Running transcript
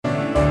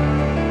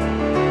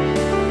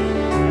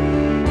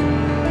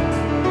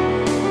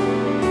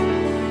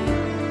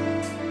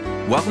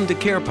Welcome to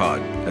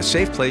CarePod, a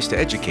safe place to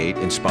educate,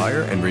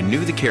 inspire, and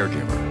renew the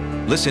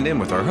caregiver. Listen in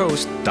with our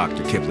host,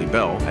 Dr. Kipley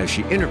Bell, as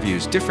she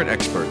interviews different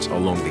experts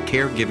along the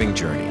caregiving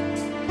journey.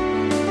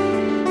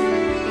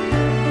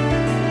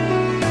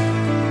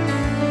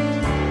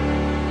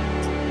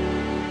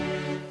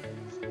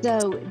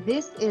 So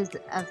this is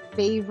a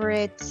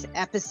favorite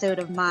episode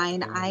of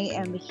mine. I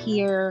am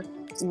here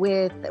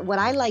with what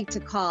I like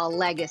to call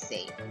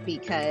legacy,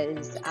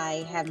 because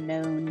I have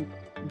known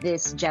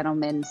this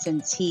gentleman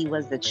since he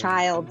was a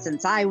child,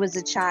 since I was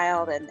a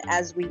child. And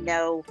as we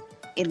know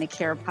in the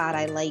CarePod,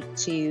 I like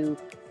to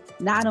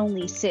not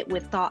only sit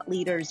with thought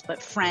leaders,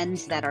 but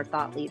friends that are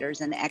thought leaders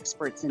and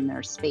experts in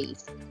their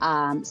space.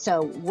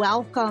 So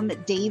welcome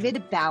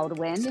David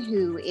Boudwin,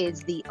 who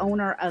is the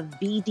owner of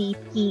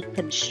BDP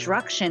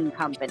Construction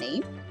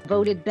Company,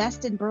 voted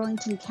best in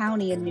Burlington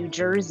County in New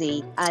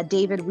Jersey.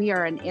 David, we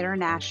are an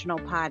international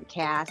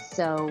podcast.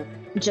 So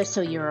just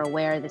so you're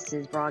aware, this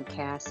is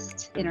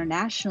broadcast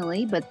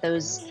internationally, but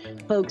those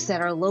folks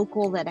that are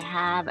local that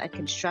have a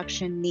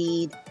construction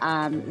need,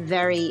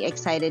 very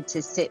excited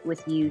to sit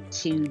with you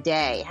today.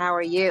 How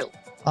are you?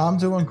 I'm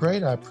doing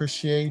great. I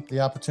appreciate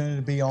the opportunity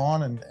to be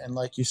on. And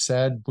like you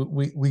said,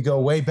 we go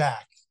way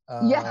back.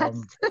 Yes.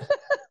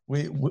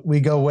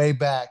 We go way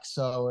back.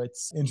 So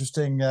it's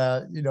interesting,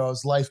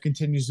 as life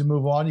continues to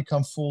move on, you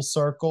come full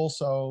circle.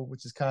 So,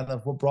 which is kind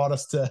of what brought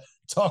us to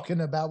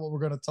talking about what we're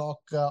going to talk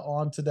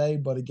on today.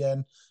 But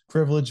again,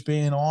 privilege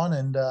being on.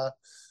 And like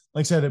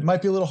I said, it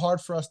might be a little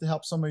hard for us to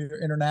help some of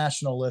your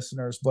international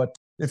listeners, but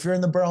if you're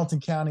in the Burlington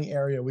County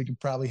area, we can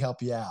probably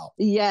help you out.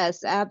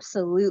 Yes,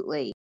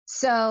 absolutely.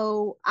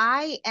 So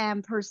I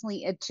am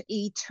personally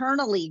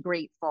eternally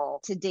grateful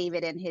to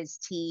David and his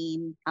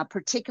team,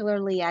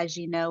 particularly, as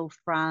you know,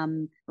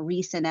 from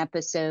recent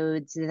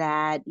episodes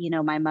that,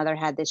 my mother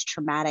had this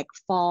traumatic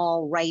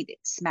fall right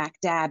smack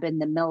dab in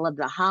the middle of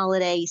the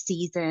holiday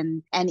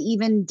season. And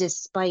even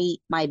despite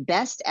my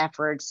best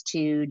efforts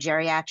to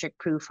geriatric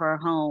proof her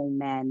home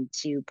and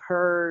to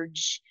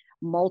purge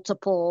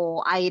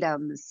multiple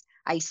items,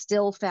 I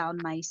still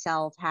found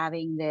myself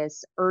having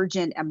this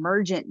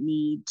emergent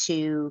need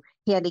to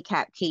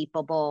handicap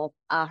capable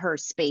her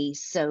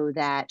space so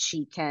that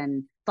she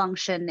can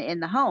function in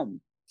the home.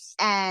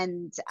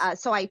 And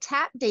so I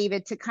tapped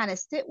David to kind of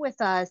sit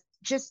with us,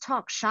 just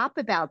talk shop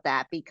about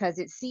that, because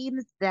it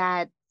seems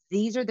that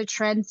these are the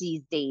trends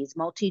these days: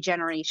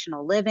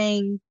 multi-generational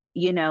living,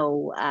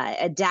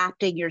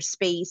 adapting your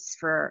space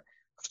for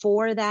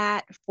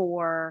that,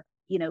 for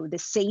the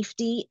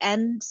safety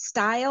and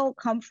style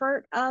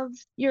comfort of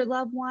your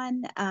loved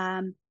one.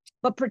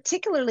 But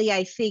particularly,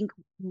 I think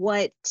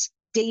what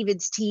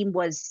David's team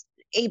was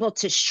able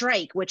to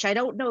strike, which I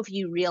don't know if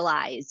you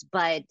realize,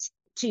 but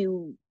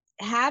to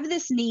have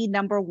this need,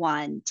 number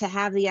one, to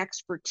have the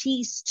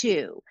expertise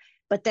too,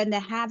 but then to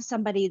have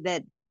somebody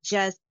that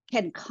just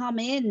can come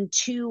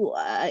into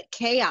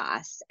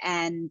chaos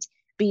and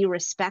be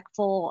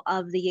respectful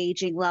of the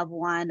aging loved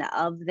one,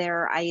 of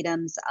their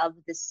items, of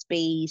the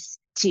space,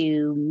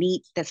 to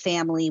meet the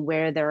family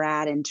where they're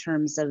at in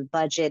terms of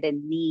budget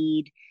and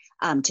need,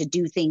 to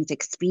do things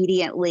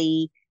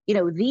expediently.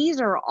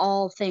 These are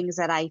all things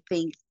that I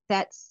think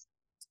sets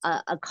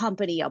a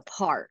company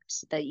apart.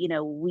 That,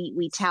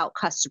 we tout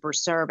customer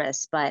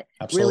service, but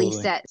Absolutely.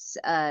 Really sets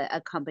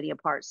a company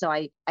apart. So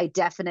I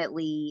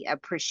definitely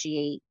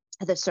appreciate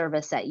the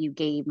service that you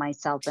gave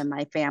myself and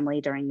my family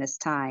during this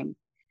time.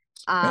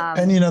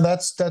 And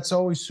that's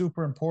always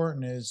super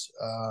important is,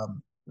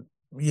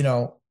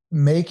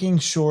 making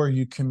sure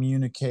you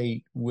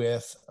communicate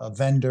with a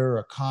vendor,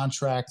 a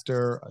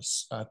contractor,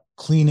 a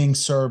cleaning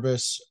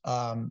service.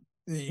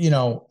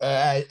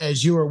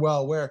 As you are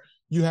well aware,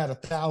 you had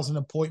 1,000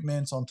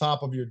 appointments on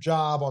top of your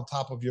job, on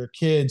top of your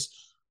kids.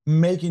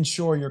 Making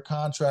sure your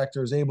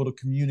contractor is able to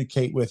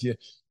communicate with you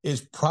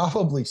is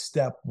probably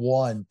step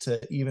one to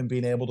even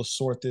being able to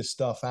sort this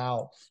stuff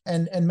out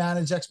and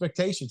manage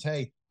expectations.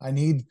 Hey, I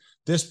need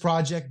this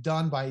project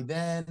done by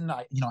then.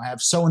 I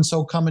have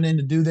so-and-so coming in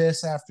to do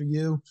this after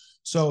you.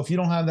 So if you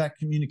don't have that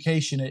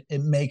communication,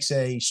 it makes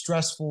a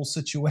stressful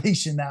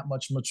situation that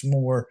much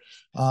more.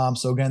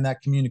 So again,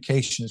 that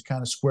communication is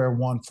kind of square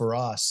one for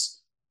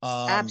us.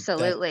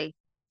 Absolutely.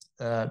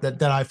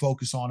 That I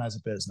focus on as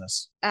a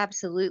business.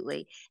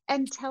 Absolutely.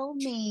 And tell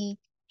me,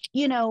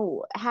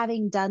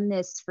 having done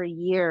this for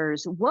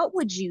years, what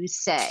would you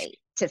say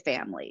to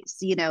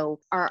families?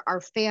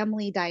 Our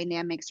family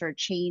dynamics are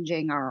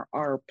changing,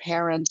 our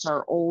parents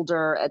are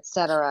older, et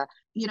cetera.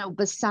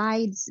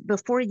 Besides,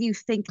 before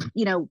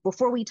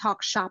we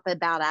talk shop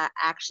about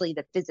actually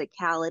the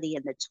physicality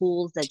and the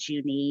tools that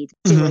you need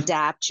to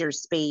adapt your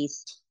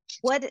space,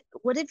 what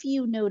have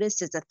you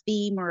noticed as a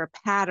theme or a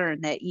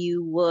pattern that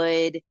you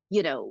would,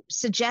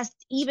 suggest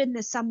even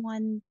to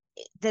someone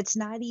that's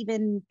not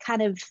even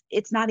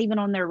it's not even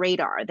on their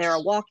radar? They're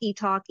a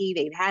walkie-talkie,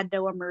 they've had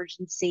no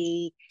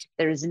emergency,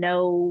 there's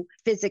no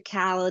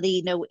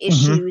physicality, no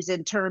issues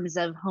in terms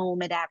of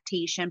home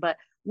adaptation, but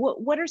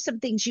what are some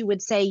things you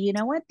would say, you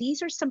know what,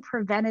 these are some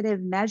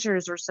preventative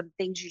measures or some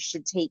things you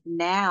should take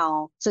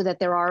now so that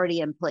they're already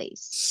in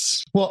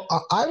place? Well,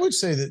 I would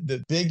say that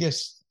the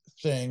biggest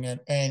thing,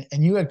 and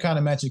you had kind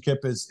of mentioned, Kip,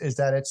 is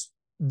that it's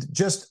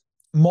just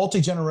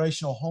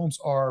multi-generational homes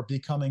are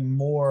becoming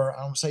more,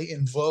 I don't say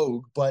in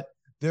vogue, but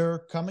they're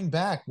coming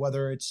back,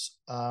 whether it's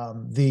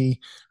the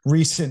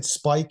recent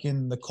spike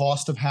in the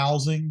cost of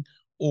housing,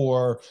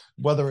 or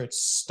whether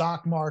it's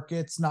stock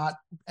markets not,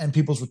 and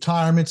people's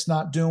retirements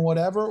not doing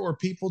whatever, or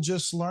people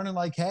just learning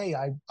like, hey,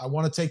 I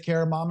want to take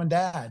care of mom and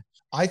dad.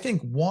 I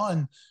think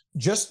one,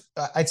 just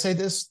I'd say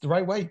this the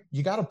right way,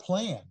 you got to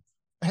plan.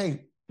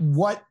 Hey,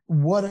 what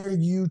are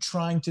you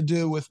trying to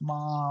do with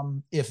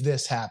mom if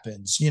this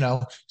happens?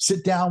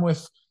 Sit down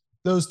with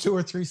those two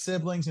or three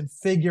siblings and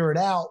figure it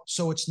out,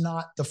 so it's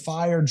not the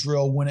fire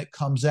drill when it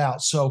comes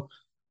out. So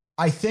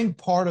I think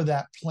part of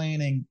that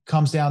planning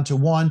comes down to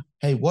one,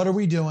 hey, what are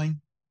we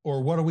doing?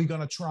 Or what are we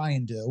going to try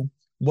and do?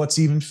 What's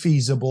even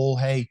feasible?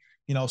 Hey,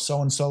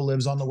 so and so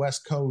lives on the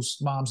West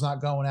Coast, mom's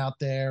not going out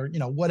there,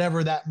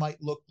 whatever that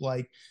might look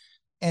like.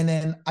 And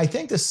then I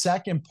think the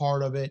second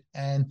part of it,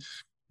 and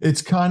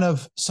it's kind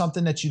of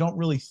something that you don't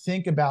really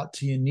think about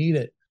till you need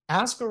it,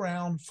 ask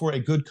around for a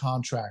good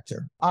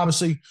contractor.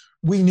 Obviously,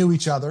 we knew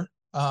each other.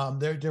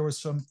 There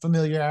was some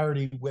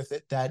familiarity with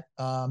it that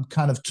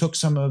kind of took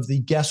some of the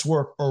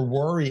guesswork or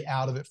worry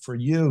out of it for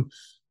you.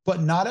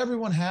 But not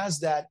everyone has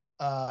that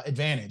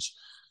advantage.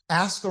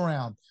 Ask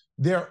around.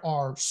 There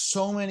are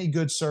so many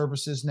good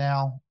services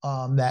now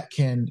that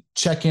can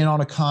check in on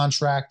a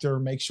contractor,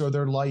 make sure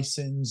they're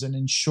licensed and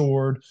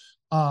insured.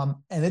 And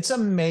it's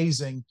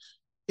amazing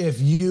if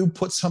you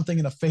put something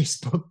in a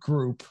Facebook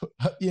group,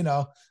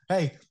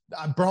 hey,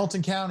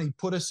 Burlington County,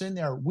 put us in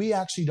there. We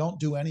actually don't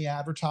do any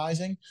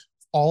advertising.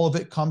 All of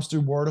it comes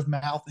through word of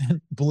mouth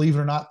and, believe it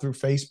or not, through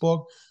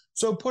Facebook.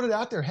 So put it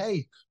out there.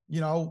 Hey,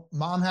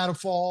 mom had a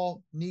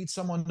fall, need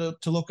someone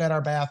to look at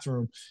our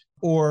bathroom.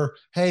 Or,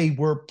 hey,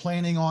 we're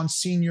planning on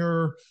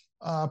senior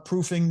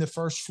proofing the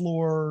first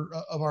floor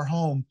of our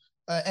home.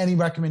 Any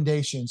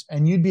recommendations?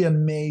 And you'd be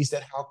amazed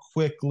at how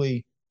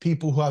quickly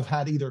people who have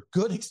had either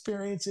good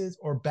experiences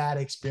or bad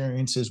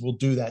experiences will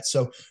do that.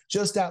 So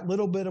just that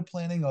little bit of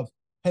planning of,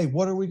 hey,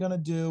 what are we going to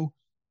do?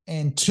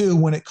 And two,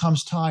 when it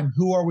comes time,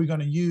 who are we going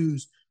to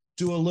use?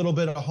 Do a little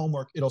bit of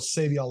homework. It'll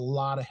save you a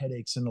lot of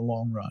headaches in the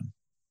long run.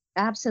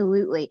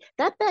 Absolutely.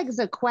 That begs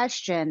a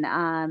question.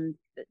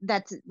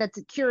 That's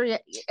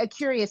a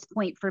curious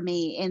point for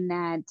me, in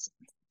that,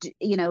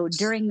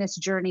 during this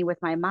journey with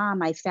my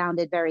mom, I found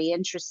it very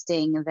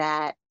interesting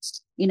that,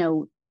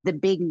 the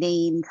big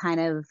name kind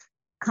of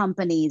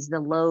companies, the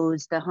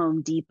Lowe's, the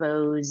Home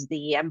Depots,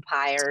 the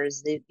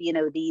Empires,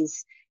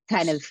 these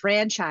kind of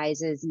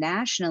franchises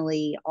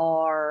nationally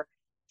are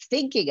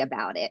thinking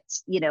about it,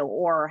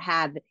 or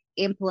have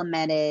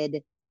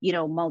implemented,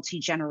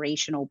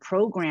 multi-generational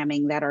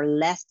programming that are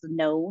less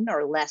known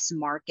or less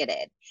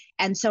marketed.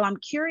 And so I'm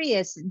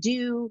curious,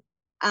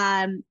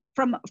 from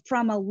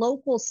a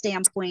local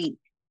standpoint,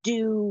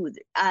 do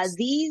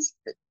these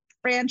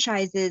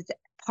franchises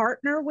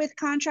partner with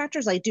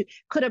contractors? Like,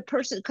 could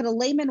a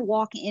layman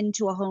walk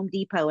into a Home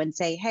Depot and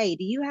say, hey,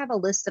 do you have a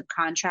list of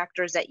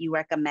contractors that you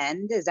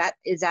recommend? Is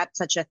that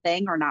such a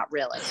thing, or not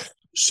really?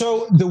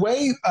 So the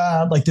way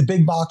like the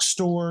big box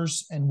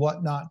stores and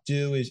whatnot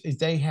do is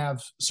they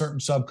have certain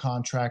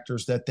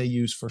subcontractors that they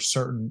use for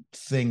certain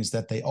things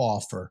that they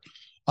offer.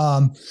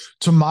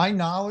 To my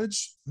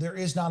knowledge, there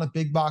is not a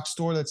big box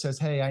store that says,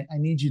 hey, I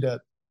need you to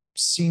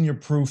senior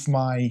proof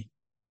my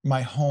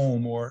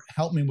home or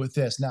help me with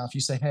this. Now, if you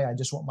say, hey, I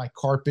just want my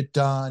carpet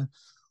done,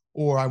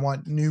 or I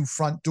want new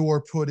front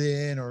door put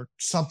in, or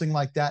something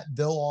like that,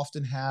 they'll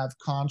often have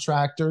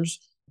contractors.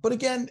 But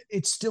again,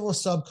 it's still a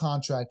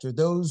subcontractor.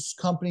 Those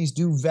companies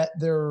do vet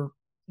the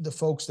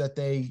folks that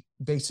they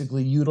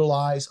basically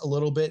utilize a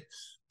little bit,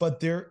 but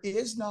there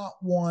is not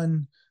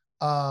one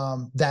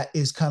that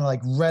is kind of like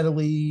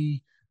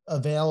readily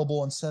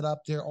available and set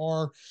up. There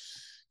are,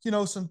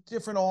 some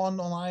different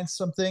online,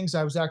 some things.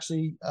 I was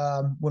actually,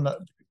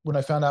 when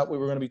I found out we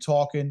were going to be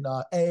talking,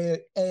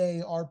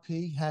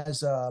 AARP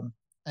has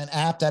an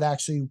app that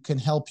actually can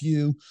help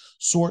you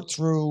sort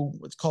through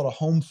what's called a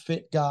home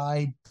fit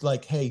guide.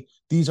 Like, hey,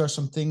 these are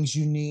some things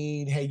you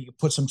need. Hey, you can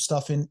put some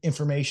stuff in,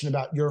 information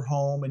about your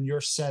home and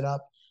your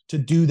setup to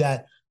do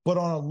that. But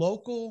on a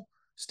local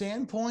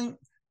standpoint,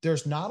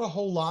 there's not a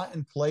whole lot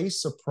in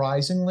place,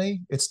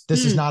 surprisingly. This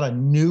is not a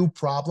new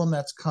problem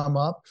that's come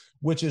up,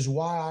 which is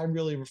why I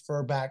really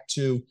refer back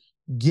to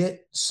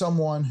get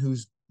someone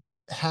who's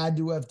had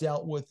to have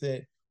dealt with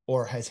it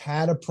or has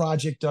had a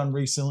project done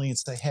recently and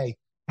say, hey,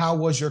 how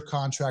was your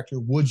contractor?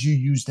 Would you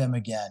use them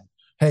again?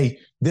 Hey,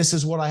 this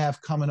is what I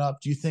have coming up.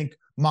 Do you think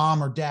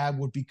mom or dad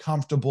would be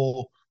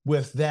comfortable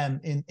with them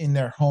in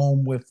their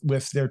home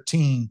with their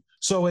team?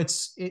 So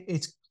it's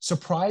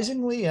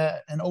surprisingly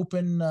an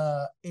open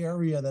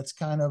area that's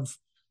kind of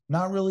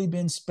not really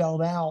been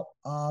spelled out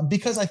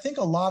because I think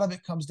a lot of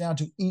it comes down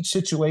to each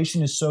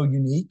situation is so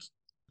unique.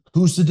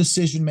 Who's the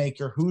decision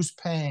maker? Who's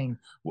paying?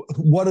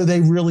 What do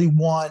they really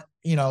want?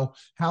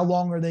 how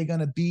long are they going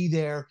to be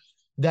there,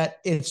 that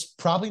it's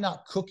probably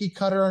not cookie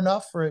cutter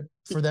enough for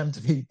them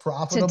to be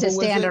profitable to with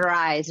it.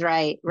 standardize.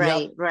 Right,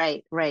 Yep.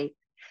 right.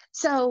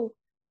 So,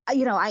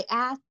 I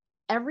ask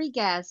every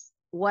guest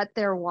what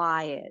their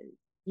why is,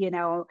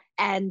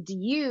 and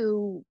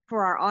you,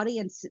 for our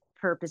audience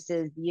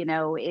purposes,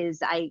 is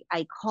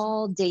I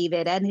call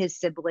David and his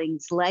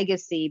siblings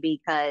legacy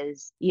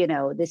because,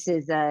 this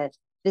is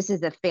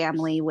a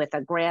family with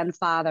a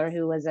grandfather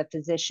who was a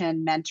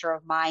physician mentor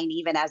of mine,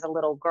 even as a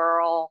little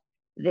girl.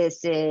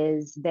 This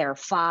is their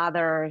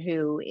father,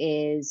 who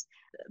is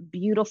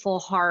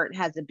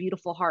has a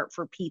beautiful heart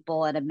for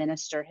people and a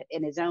minister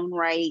in his own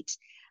right.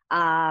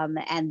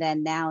 And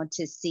then now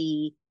to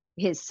see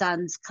his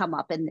sons come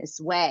up in this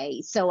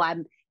way. So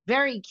I'm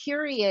very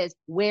curious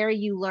where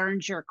you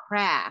learned your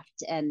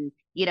craft and,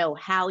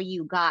 how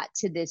you got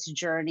to this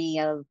journey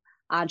of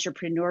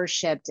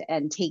entrepreneurship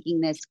and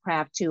taking this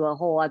craft to a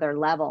whole other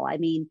level. I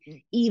mean,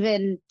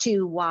 even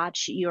to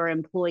watch your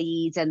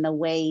employees and the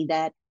way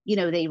that,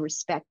 they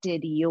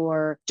respected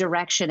your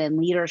direction and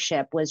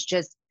leadership was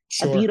just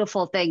a Sure.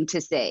 beautiful thing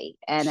to see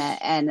and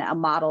a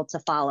model to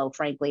follow,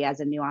 frankly, as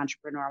a new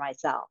entrepreneur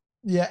myself.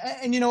 Yeah,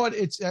 and you know what?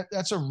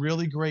 That's a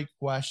really great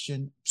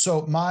question.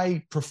 So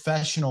my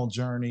professional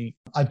journey,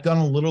 I've done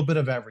a little bit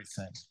of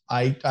everything.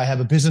 I have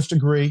a business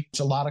degree. It's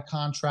a lot of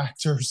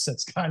contractors.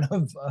 That's kind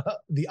of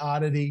the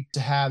oddity to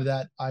have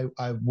that.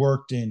 I've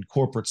worked in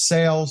corporate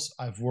sales.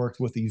 I've worked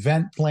with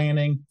event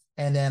planning,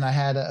 and then I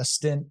had a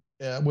stint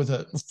with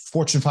a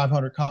Fortune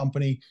 500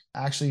 company,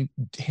 actually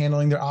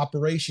handling their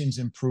operations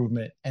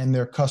improvement and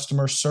their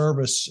customer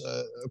service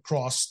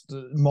across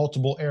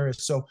multiple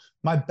areas. So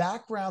my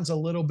background's a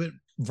little bit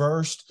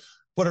versed,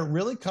 but it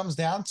really comes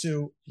down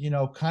to,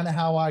 kind of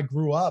how I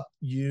grew up.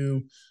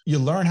 You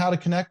learn how to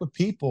connect with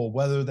people,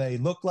 whether they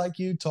look like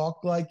you,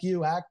 talk like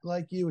you, act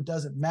like you, it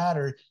doesn't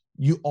matter.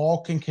 You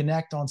all can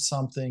connect on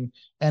something.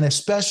 And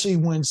especially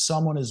when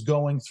someone is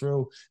going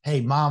through,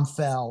 hey, mom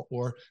fell,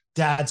 or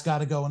dad's got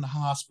to go in the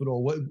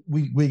hospital.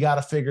 We got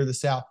to figure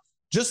this out.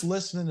 Just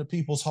listening to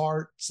people's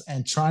hearts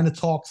and trying to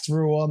talk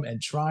through them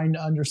and trying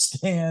to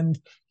understand,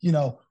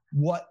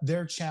 what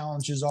their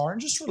challenges are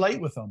and just relate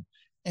with them.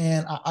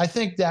 And I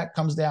think that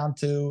comes down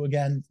to,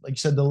 again, like you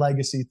said, the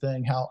legacy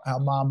thing, how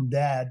mom and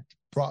dad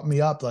brought me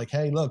up. Like,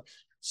 hey, look,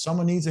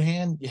 someone needs a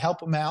hand, you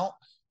help them out,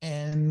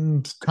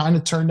 and kind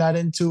of turn that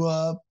into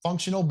a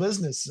functional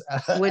business.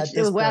 Which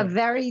is a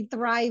very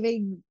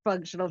thriving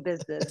functional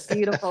business.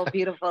 Beautiful,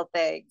 beautiful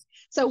thing.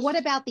 So what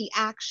about the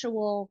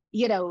actual,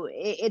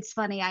 it's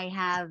funny, I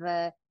have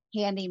a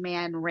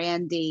handyman,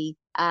 Randy,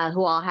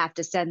 who I'll have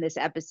to send this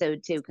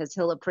episode to because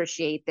he'll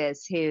appreciate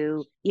this,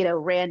 who,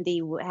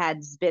 Randy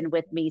has been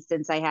with me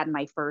since I had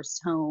my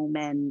first home.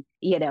 And,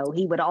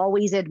 he would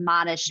always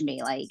admonish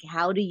me, like,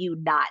 how do you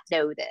not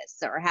know this?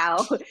 Or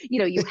how,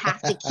 you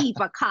have to keep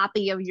a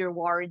copy of your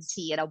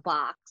warranty in a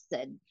box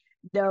and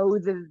know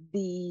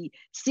the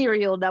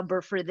serial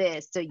number for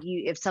this. So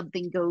if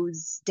something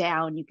goes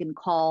down, you can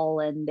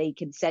call and they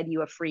can send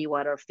you a free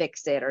one or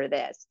fix it or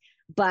this.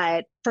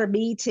 But for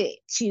me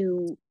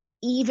to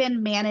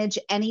even manage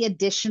any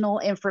additional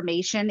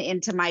information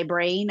into my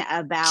brain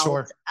about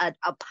Sure.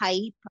 a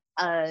pipe,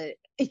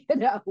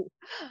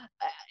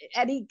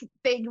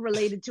 anything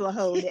related to a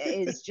home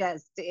is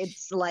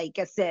it's like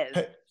a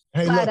sieve.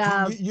 Hey,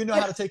 but, look, you know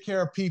how to take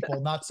care of people,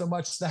 not so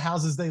much the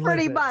houses they live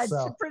in.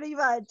 Pretty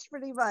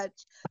much.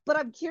 But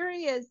I'm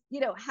curious,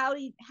 how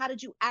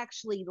did you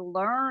actually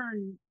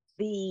learn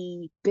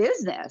the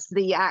business,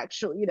 the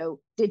actual,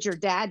 did your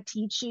dad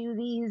teach you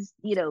these,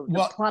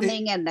 the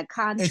plumbing and the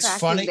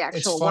contracting, the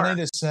actual work? It's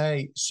funny to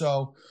say.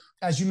 So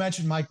as you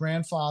mentioned, my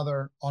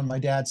grandfather on my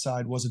dad's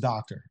side was a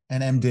doctor,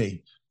 an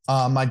MD.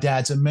 My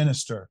dad's a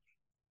minister.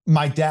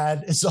 My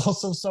dad is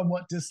also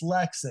somewhat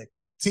dyslexic,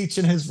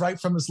 teaching his right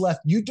from his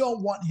left. You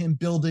don't want him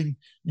building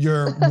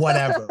your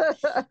whatever.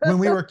 When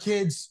we were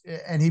kids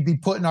and he'd be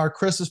putting our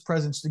Christmas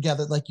presents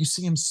together, like you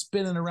see him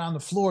spinning around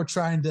the floor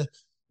trying to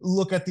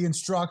look at the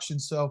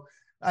instructions. So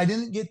I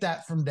didn't get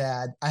that from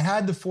dad. I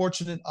had the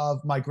fortunate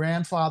of my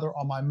grandfather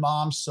on my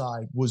mom's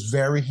side was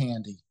very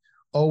handy,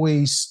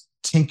 always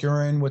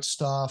tinkering with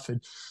stuff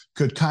and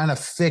could kind of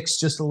fix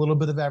just a little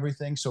bit of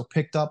everything. So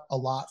picked up a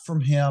lot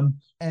from him,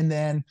 and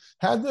then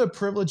had the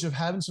privilege of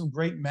having some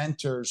great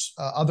mentors,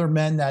 other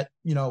men that,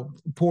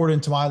 poured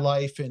into my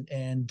life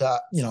and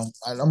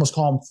I'd almost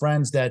call them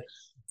friends that,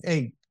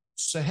 hey,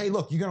 say, hey,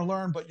 look, you're going to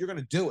learn, but you're going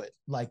to do it.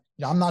 Like,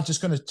 I'm not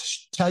just going to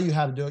tell you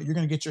how to do it. You're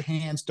going to get your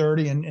hands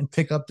dirty and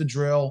pick up the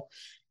drill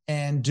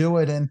and do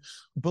it. And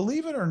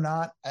believe it or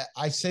not,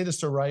 I say this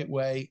the right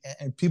way,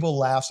 and people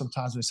laugh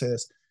sometimes when I say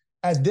this.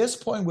 At this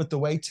point, with the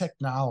way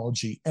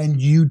technology and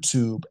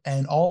YouTube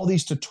and all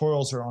these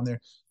tutorials are on there,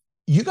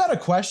 you got a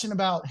question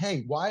about,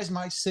 hey, why is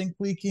my sink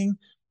leaking?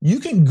 You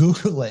can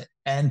Google it.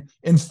 And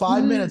in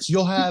 5 minutes,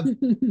 you'll have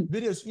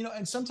videos,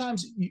 and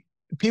sometimes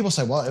people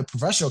say, well, a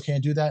professional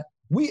can't do that.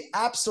 We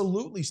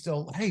absolutely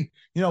still, hey,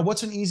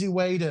 what's an easy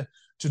way to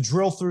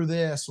drill through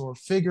this or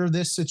figure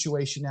this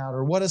situation out,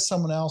 or what has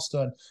someone else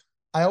done?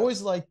 I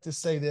always like to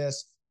say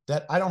this,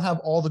 that I don't have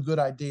all the good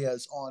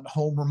ideas on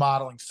home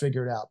remodeling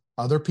figured out.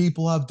 Other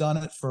people have done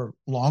it for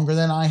longer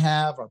than I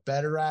have, are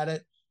better at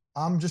it.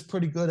 I'm just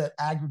pretty good at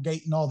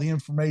aggregating all the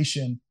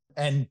information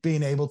and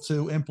being able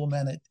to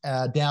implement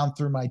it down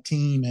through my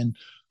team. And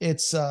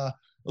it's a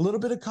little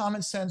bit of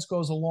common sense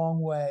goes a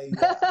long way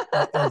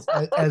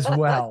as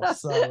well.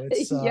 So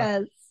it's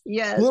Yes, a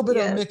yes, little bit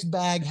of a yes. mixed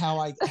bag how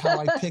I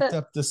picked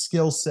up the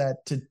skill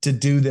set to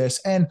do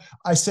this. And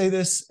I say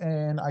this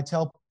and I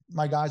tell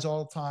my guys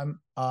all the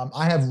time,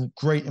 I have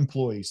great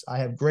employees. I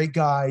have great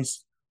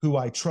guys who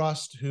I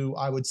trust, who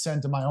I would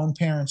send to my own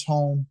parents'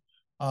 home.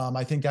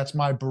 I think that's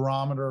my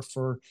barometer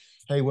for,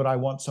 hey, would I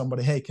want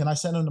somebody? Hey, can I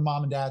send them to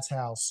mom and dad's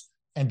house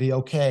and be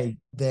okay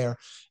there?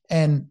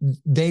 And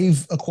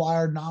they've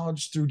acquired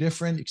knowledge through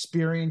different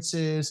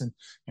experiences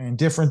and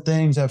different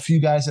things. I have a few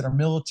guys that are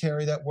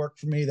military that work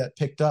for me that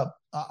picked up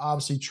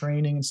obviously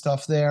training and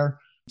stuff there.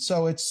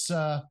 So it's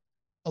a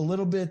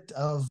little bit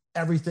of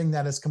everything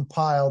that is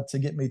compiled to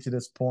get me to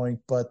this point.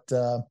 But,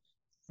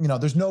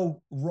 there's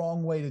no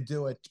wrong way to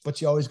do it,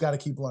 but you always got to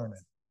keep learning.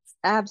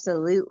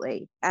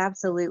 Absolutely.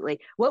 Absolutely.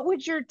 What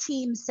would your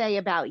team say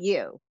about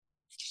you?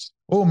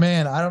 Oh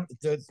man, I don't.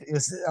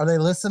 Are they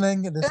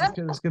listening? This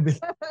could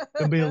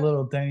be a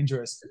little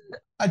dangerous.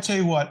 I tell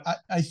you what,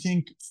 I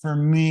think for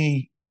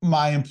me,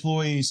 my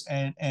employees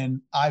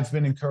and I've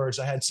been encouraged.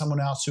 I had someone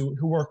else who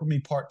worked with me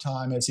part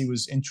time as he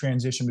was in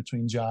transition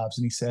between jobs,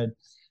 and he said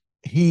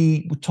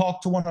he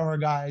talked to one of our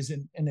guys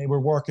and they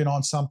were working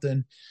on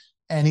something,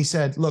 and he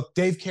said, "Look,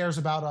 Dave cares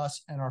about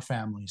us and our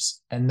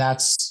families, and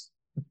that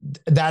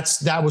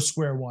was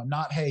square one.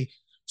 Not hey."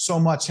 So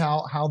much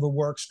how the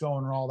work's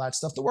going and all that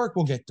stuff. The work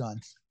will get done.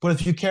 But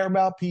if you care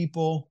about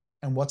people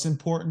and what's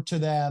important to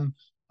them,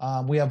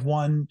 we have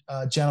one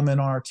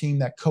gentleman on our team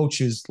that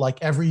coaches like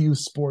every youth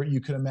sport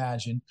you could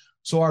imagine.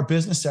 So our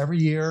business every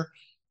year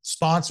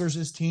sponsors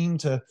his team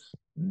to,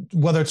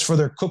 whether it's for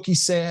their cookie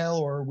sale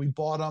or we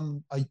bought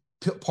them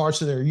parts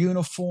of their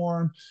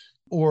uniform,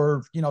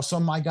 or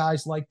some of my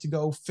guys like to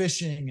go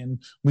fishing and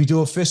we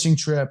do a fishing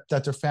trip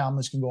that their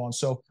families can go on.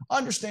 So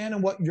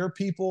understanding what your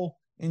people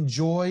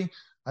enjoy,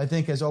 I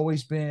think, has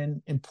always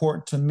been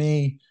important to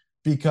me,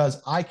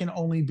 because I can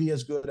only be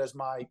as good as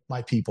my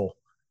people.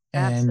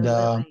 And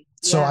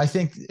so I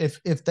think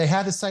if they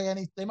had to say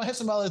anything, they might have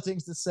some other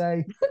things to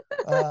say,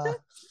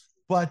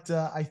 but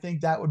I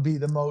think that would be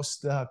the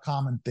most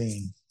common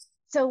theme.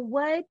 So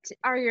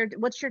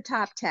what's your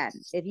top 10?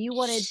 If you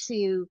wanted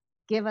to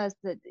give us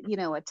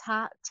a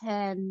top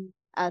 10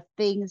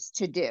 things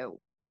to do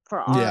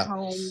for our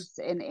homes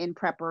in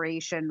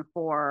preparation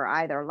for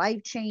either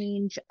life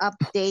change,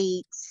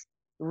 update,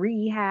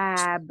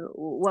 rehab,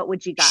 what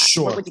would you got?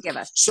 Sure. What would you give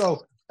us?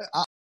 So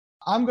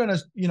I'm going to,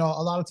 a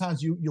lot of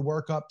times you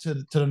work up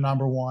to the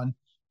number one.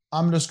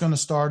 I'm just going to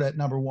start at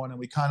number one. And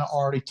we kind of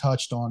already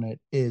touched on it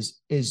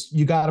is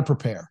you got to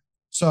prepare.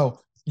 So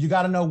you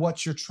got to know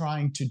what you're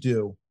trying to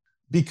do,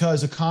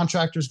 because a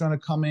contractor is going to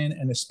come in,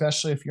 and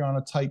especially if you're on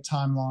a tight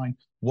timeline,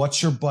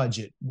 what's your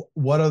budget?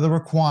 What are the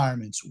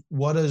requirements?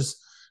 What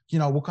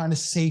kind of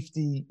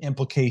safety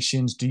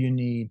implications do you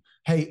need?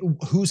 Hey,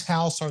 whose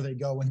house are they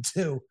going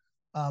to?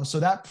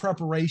 So that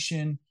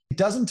preparation, it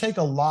doesn't take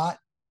a lot,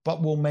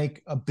 but will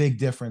make a big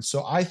difference.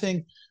 So I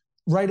think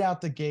right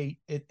out the gate,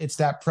 it's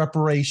that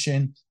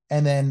preparation.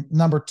 And then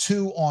number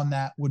two on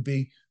that would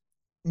be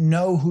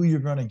know who you're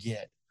going to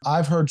get.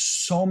 I've heard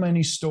so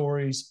many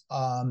stories,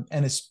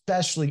 and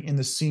especially in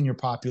the senior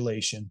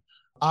population.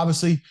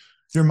 Obviously,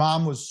 your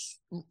mom was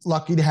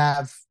lucky to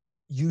have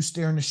you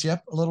steering the ship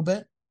a little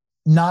bit.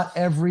 Not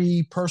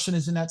every person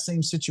is in that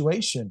same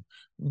situation,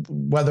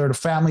 whether the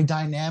family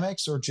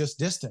dynamics or just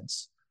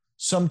distance.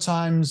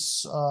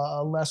 Sometimes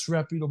a less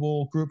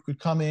reputable group could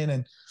come in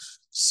and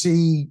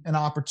see an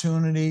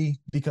opportunity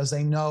because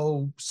they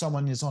know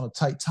someone is on a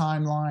tight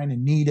timeline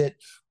and need it.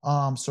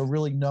 So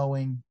really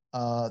knowing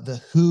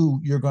the who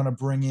you're going to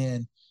bring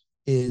in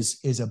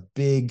is a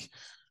big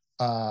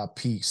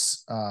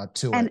piece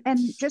to it. And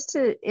just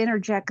to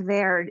interject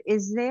there,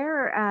 is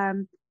there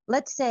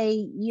let's say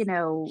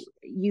you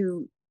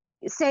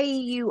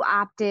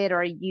opted,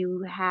 or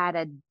you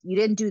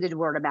didn't do the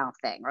word of mouth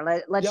thing,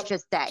 or let's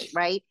just say,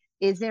 right?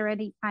 Is there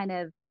any kind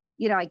of,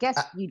 I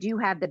guess you do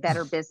have the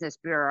Better Business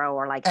Bureau,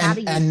 or how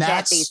do you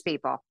vet these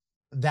people?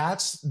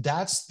 That's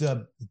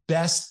the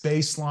best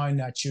baseline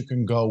that you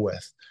can go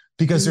with,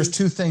 because there's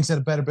two things that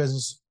a Better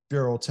Business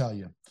Bureau will tell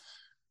you.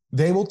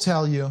 They will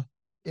tell you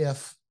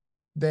if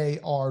they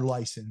are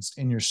licensed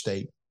in your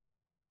state.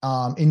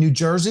 In New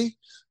Jersey,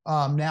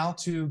 now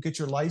to get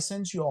your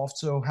license, you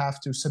also have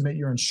to submit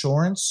your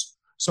insurance.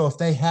 So if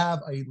they have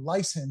a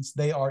license,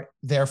 they are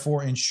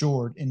therefore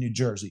insured in New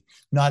Jersey.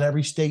 Not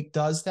every state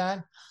does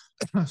that,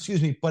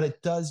 excuse me, but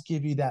it does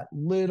give you that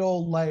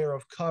little layer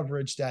of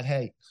coverage that,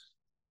 hey,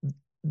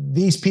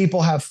 these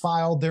people have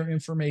filed their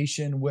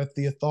information with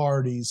the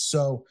authorities.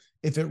 So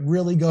if it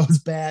really goes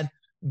bad,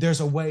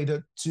 there's a way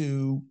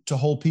to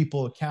hold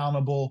people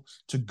accountable,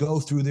 to go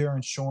through their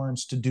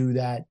insurance to do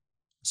that.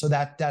 So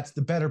that's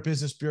the Better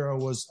Business Bureau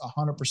was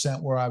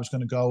 100% where I was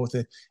going to go with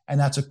it. And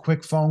that's a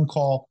quick phone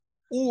call.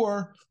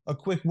 or a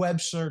quick web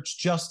search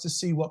just to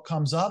see what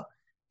comes up.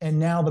 And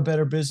now the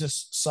Better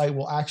Business site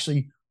will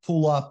actually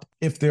pull up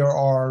if there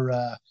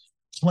are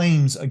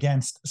claims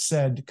against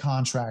said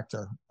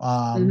contractor,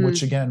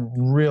 which again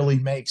really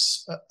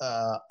makes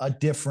a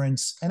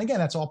difference. And again,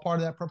 that's all part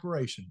of that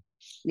preparation.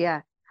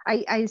 Yeah.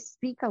 I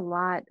speak a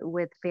lot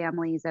with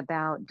families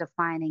about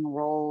defining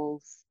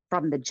roles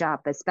from the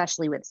jump,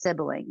 especially with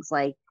siblings.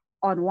 Like,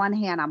 on one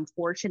hand, I'm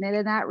fortunate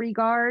in that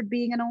regard,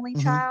 being an only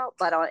child,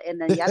 but in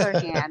the other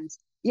hand,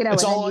 you know,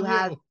 It's and then all you on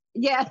have, you.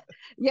 yeah,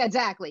 yeah,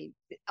 exactly.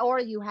 Or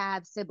you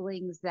have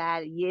siblings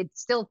that it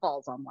still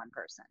falls on one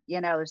person,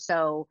 you know,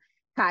 so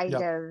kind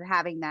Yep. of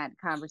having that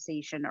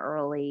conversation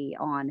early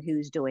on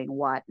who's doing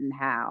what and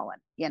how,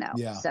 and, you know,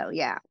 Yeah. so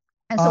yeah.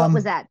 And so what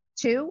was Um, that?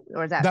 2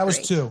 or is that that was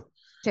 3? two.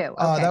 2.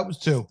 Okay. That was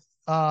two.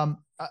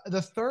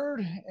 The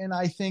third, and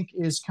I think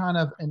is kind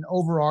of an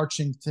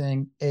overarching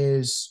thing,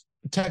 is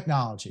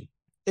technology,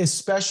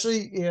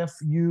 especially if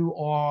you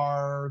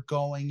are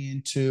going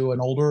into an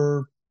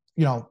older,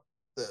 you know,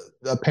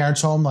 a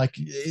parent's home. Like,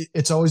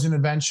 it's always an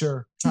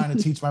adventure trying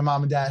to teach my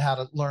mom and dad how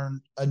to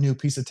learn a new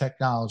piece of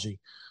technology.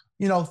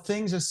 You know,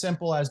 things as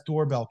simple as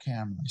doorbell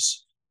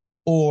cameras,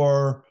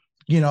 or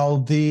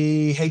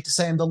hate to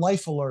say them, the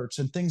life alerts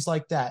and things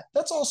like that.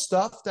 That's all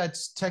stuff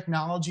that's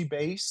technology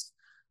based,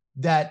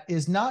 that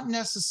is not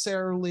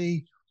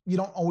necessarily, you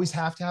don't always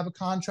have to have a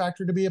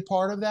contractor to be a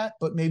part of that,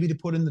 but maybe to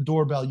put in the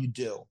doorbell, you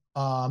do.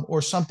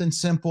 Or something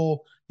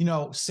simple,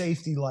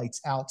 safety lights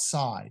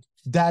outside.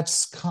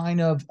 That's kind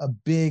of a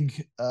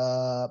big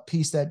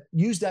piece that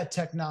use that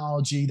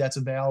technology that's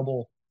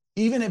available,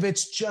 even if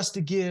it's just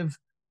to give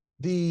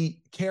the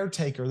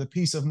caretaker the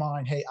peace of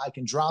mind. Hey, I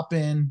can drop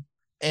in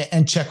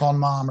and check on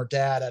mom or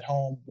dad at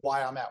home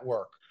while I'm at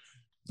work.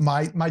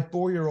 My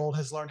 4-year-old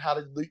has learned how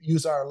to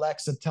use our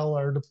Alexa, tell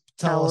us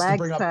to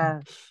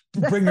Alexa.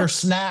 bring her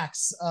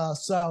snacks.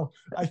 So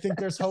I think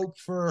there's hope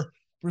for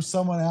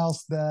someone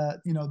else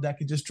that that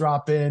could just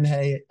drop in.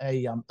 Hey,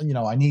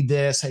 I need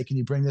this. Hey, can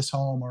you bring this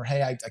home? Or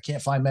hey, I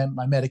can't find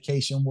my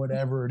medication,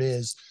 whatever it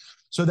is.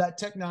 So that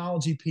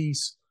technology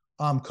piece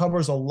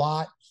covers a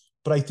lot,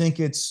 but I think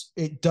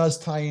it does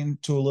tie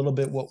into a little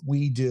bit what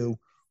we do,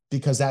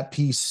 because that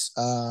piece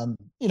can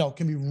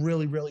be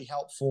really, really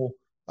helpful.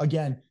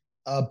 Again,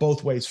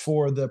 both ways,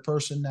 for the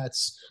person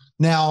that's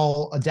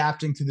now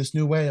adapting to this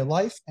new way of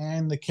life,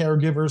 and the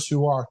caregivers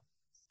who are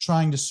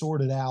trying to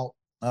sort it out,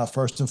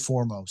 first and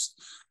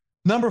foremost.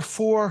 Number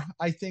 4,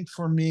 I think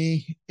for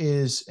me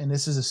is, and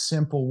this is a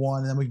simple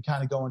one, and then we can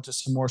kind of go into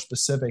some more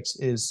specifics,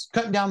 is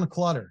cutting down the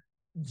clutter.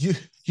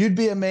 You'd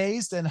be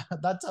amazed, and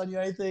I'm not telling you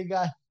anything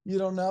you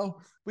don't know.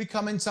 We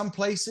come in some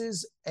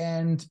places,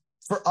 and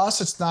for us,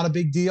 it's not a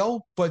big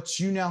deal, but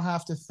you now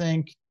have to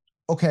think,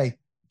 okay,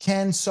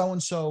 can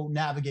so-and-so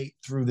navigate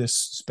through this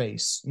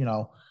space?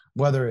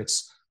 Whether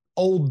it's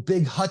old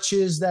big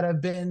hutches that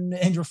have been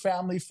in your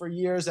family for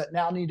years that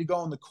now need to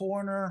go in the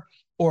corner,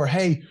 or,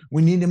 hey,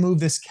 we need to move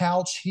this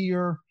couch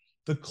here.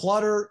 The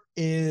clutter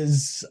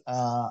is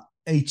a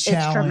challenge.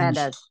 It's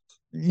tremendous.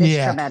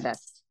 It's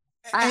tremendous.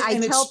 I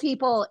tell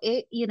people,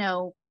 if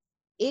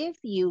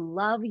you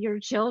love your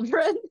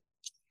children,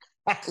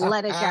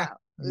 let it go.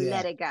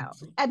 Let it go.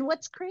 And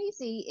what's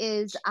crazy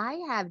is I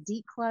have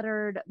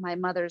decluttered my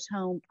mother's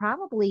home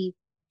probably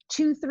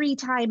 2-3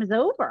 times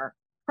over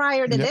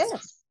prior to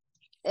this.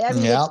 I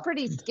mean, it's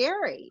pretty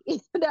scary,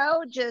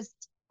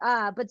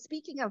 but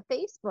speaking of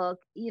Facebook,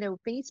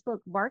 Facebook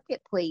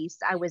Marketplace,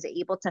 I was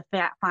able to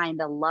find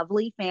a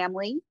lovely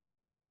family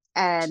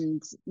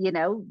and,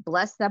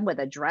 bless them with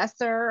a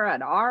dresser,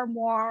 an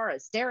armoire, a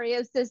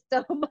stereo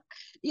system.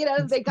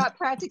 They got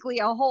practically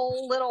a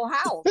whole little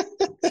house.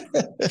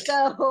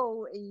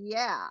 So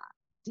yeah,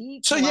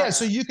 declutter.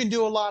 So you can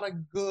do a lot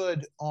of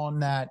good on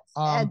that.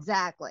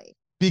 Exactly.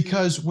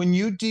 Because when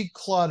you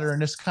declutter,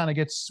 and this kind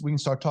of we can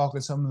start talking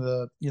some of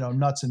the,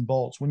 nuts and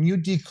bolts. When you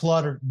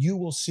declutter, you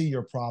will see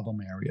your problem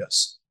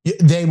areas.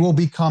 They will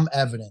become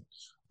evident.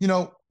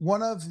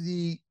 One of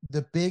the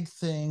big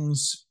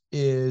things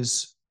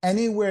is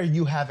anywhere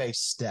you have a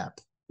step,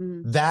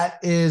 that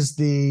is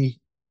the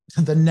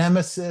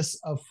nemesis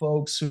of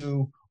folks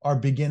who are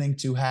beginning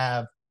to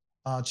have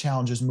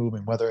challenges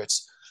moving, whether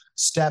it's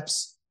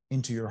steps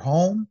into your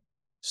home,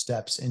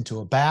 steps into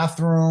a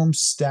bathroom,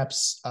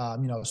 steps,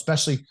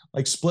 especially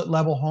like split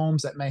level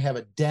homes that may have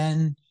a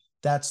den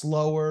that's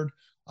lowered.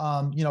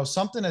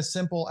 Something as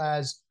simple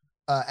as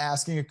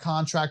asking a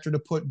contractor to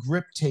put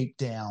grip tape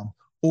down,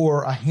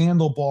 or a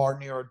handlebar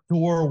near a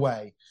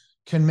doorway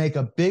can make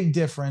a big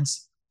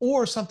difference.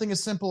 Or something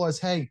as simple as,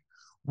 hey,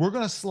 we're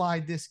going to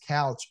slide this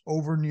couch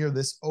over near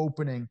this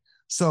opening,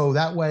 so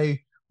that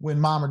way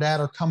when mom or dad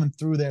are coming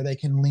through there, they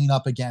can lean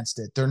up against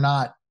it. They're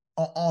not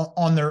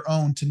on their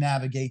own to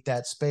navigate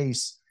that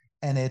space.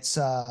 And it's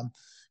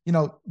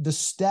the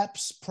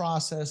steps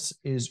process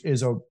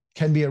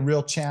can be a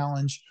real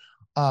challenge,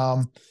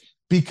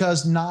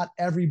 because not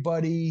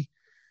everybody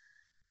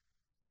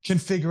can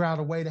figure out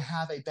a way to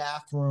have a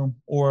bathroom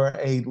or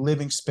a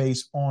living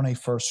space on a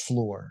first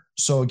floor.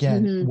 So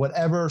again,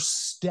 whatever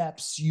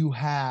steps you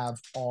have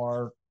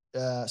are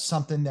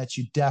something that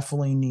you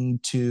definitely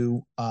need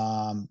to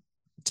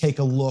take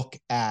a look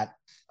at,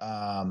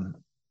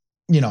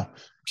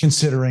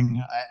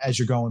 considering as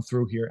you're going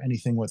through here,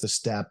 anything with a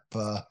step,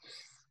 a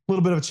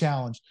little bit of a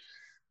challenge.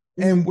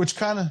 And which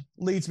kind of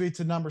leads me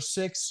to number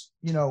 6,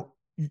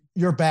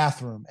 your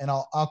bathroom. And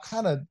I'll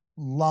kind of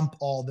lump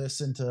all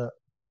this into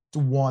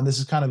one. This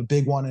is kind of a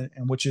big one,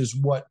 and which is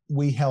what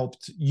we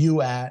helped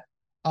you at.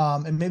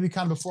 And maybe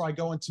kind of before I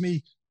go into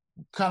me,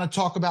 kind of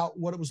talk about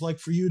what it was like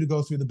for you to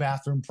go through the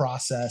bathroom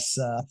process.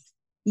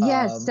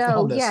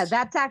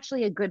 That's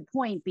actually a good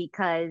point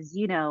because,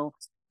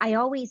 I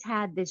always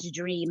had this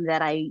dream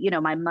that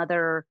my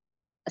mother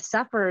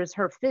suffers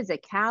her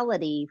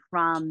physicality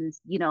from,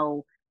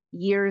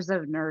 years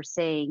of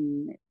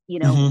nursing,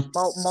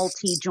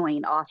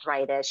 multi-joint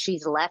arthritis.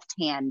 She's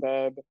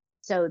left-handed.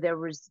 So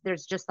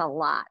there's just a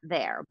lot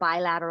there.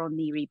 Bilateral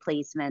knee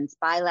replacements,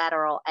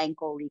 bilateral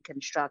ankle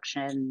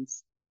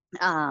reconstructions.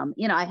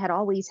 I had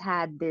always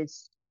had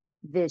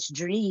this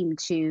dream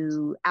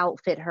to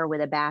outfit her with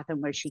a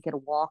bathroom where she could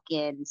walk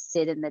in,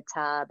 sit in the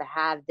tub,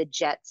 have the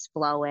jets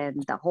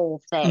flowing, the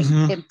whole thing,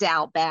 pimped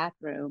out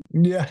bathroom.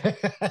 Yeah.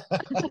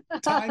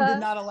 Time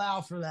did not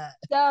allow for that.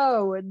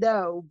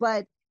 No.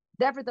 But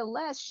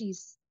nevertheless,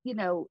 she's,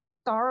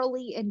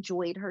 thoroughly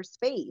enjoyed her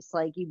space.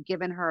 Like, you've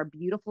given her a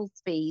beautiful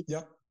space.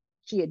 Yep.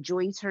 She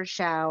enjoys her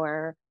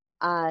shower.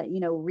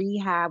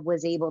 Rehab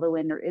was able to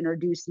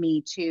introduce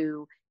me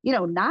to,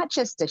 not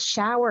just a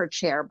shower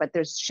chair, but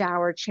there's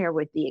shower chair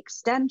with the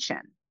extension.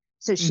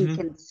 So she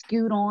can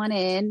scoot on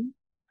in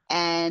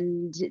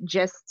and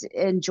just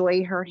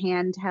enjoy her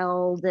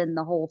handheld and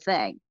the whole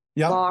thing.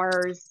 Yep.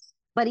 Bars.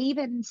 But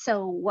even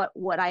so,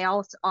 what I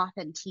also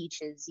often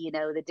teach is,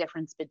 the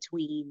difference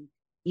between,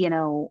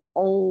 young,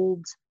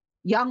 old,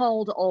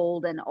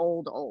 and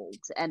old.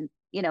 And,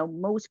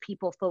 most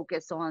people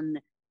focus on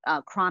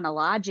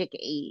chronologic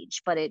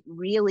age, but it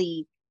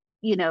really,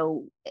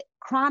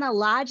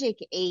 chronologic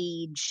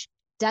age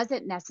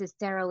doesn't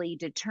necessarily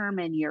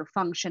determine your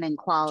function and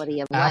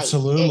quality of life.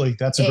 Absolutely.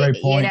 That's a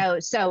great point.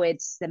 So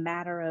it's the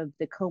matter of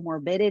the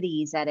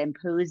comorbidities that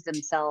impose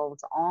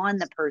themselves on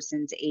the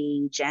person's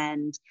age,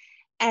 and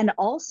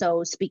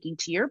also, speaking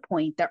to your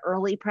point, the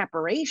early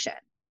preparation.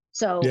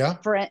 So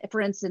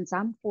for instance,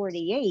 I'm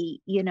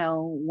 48,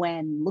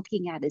 when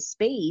looking at a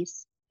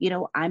space,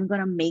 I'm going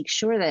to make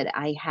sure that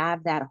I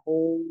have that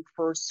whole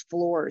first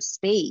floor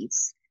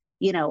space,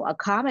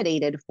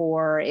 accommodated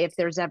for if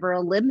there's ever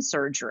a limb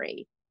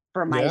surgery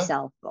for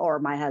myself or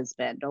my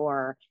husband,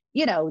 or,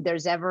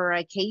 there's ever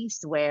a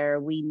case where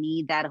we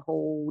need that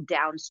whole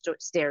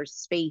downstairs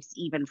space,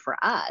 even for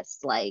us.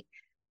 Like,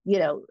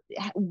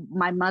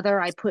 my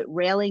mother, I put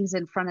railings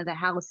in front of the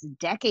house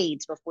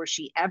decades before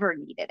she ever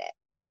needed it.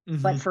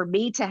 But for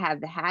me to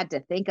have had to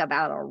think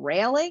about a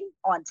railing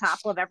on top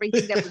of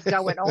everything that was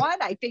going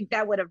on, I think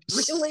that would have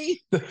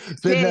really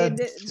been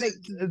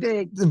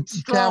the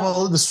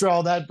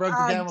straw that broke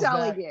the camel's back.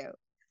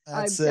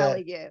 I'm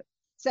telling you.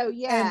 So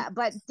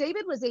but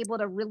David was able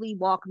to really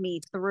walk me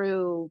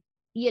through,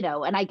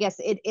 and I guess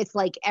it's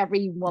like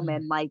every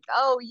woman, like,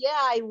 oh yeah,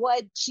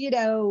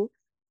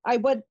 I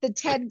want the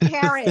 10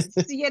 carats,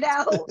 but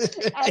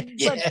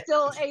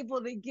still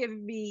able to give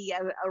me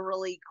a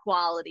really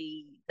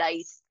quality,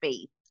 nice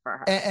space for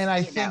her. And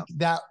I think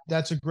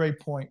that's a great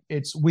point.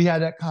 We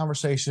had that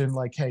conversation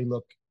like, hey,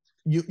 look,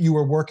 you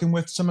were working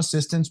with some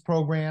assistance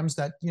programs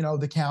that,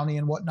 the county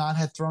and whatnot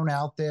had thrown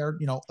out there.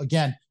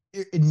 Again,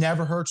 it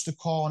never hurts to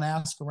call and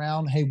ask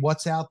around, hey,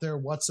 what's out there,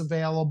 what's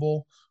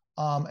available.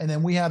 And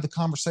then we had the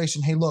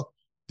conversation, hey, look,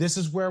 this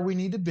is where we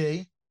need to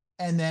be.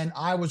 And then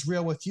I was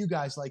real with you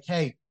guys, like,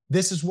 hey,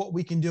 this is what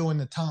we can do in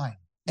the time.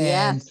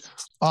 And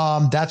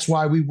that's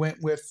why we went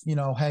with,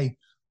 hey,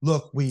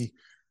 look,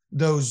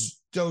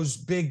 those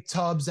big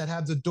tubs that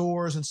have the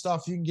doors and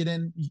stuff you can get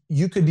in,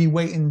 you could be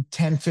waiting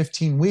 10,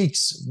 15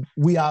 weeks.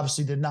 We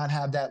obviously did not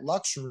have that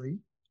luxury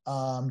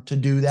to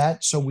do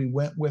that. So we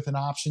went with an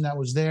option that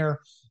was there.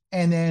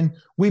 And then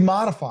we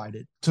modified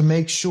it to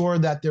make sure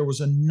that there was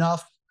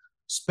enough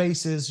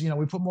spaces.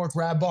 We put more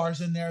grab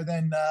bars in there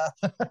than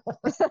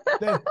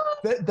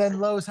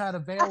Lowe's had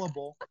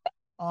available.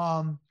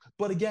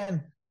 But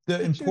again, the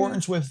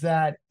importance with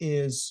that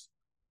is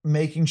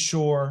making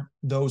sure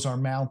those are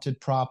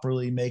mounted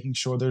properly, making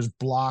sure there's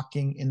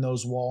blocking in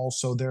those walls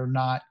so they're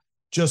not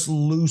just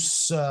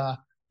loose, that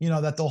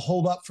they'll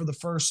hold up for the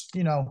first,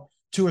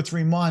 2 or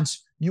 3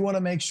 months. You want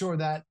to make sure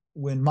that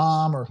when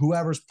mom or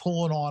whoever's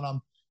pulling on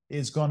them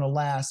is going to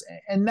last.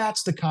 And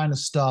that's the kind of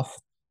stuff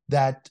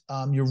that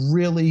you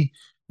really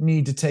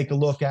need to take a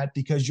look at,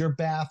 because your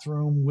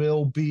bathroom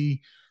will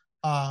be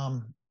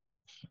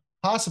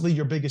possibly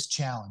your biggest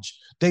challenge.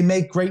 They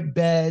make great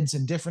beds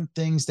and different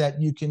things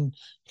that you can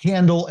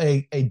handle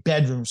a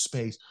bedroom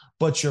space,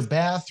 but your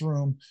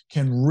bathroom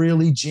can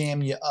really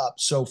jam you up.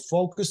 So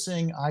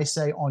focusing, I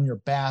say, on your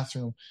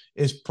bathroom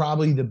is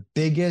probably the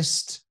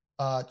biggest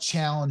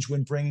challenge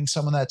when bringing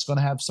someone that's going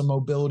to have some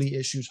mobility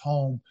issues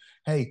home.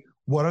 Hey,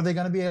 what are they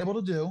going to be able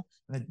to do?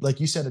 And like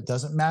you said, it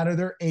doesn't matter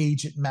their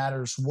age. It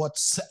matters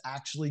what's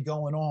actually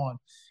going on.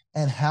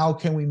 and how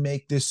can we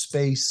make this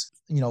space,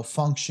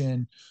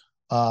 function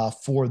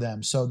for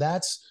them. So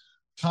that's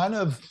kind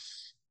of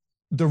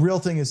the real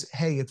thing is,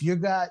 hey, if you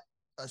got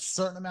a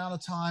certain amount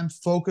of time,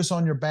 focus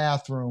on your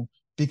bathroom,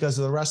 because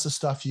of the rest of the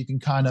stuff you can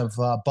kind of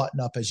button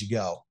up as you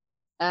go.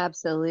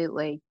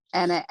 Absolutely.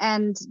 And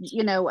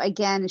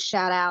again,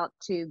 shout out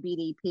to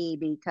BDP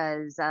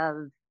because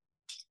of,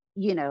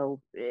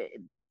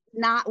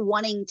 not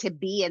wanting to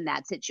be in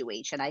that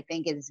situation, I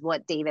think is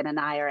what David and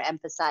I are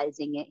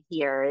emphasizing it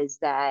here, is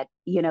that,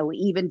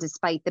 even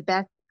despite the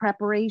best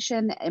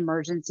preparation,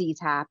 emergencies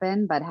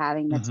happen, but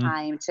having the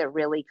time to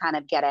really kind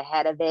of get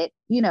ahead of it,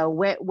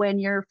 when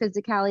your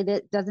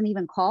physicality doesn't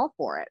even call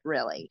for it,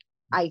 really,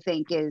 I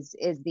think is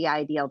the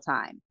ideal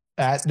time.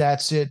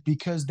 That's it,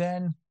 because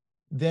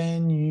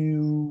then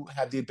you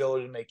have the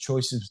ability to make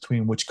choices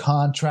between which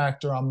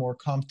contractor I'm more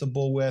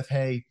comfortable with.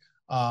 Hey,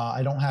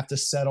 I don't have to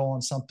settle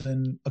on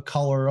something, a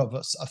color of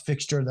a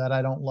fixture that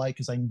I don't like,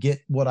 because I can get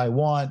what I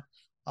want,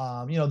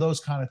 those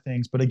kind of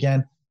things. But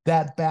again,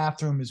 that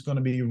bathroom is going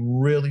to be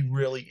really,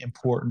 really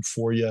important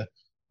for you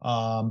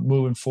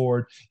moving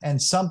forward.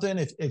 And something,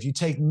 if you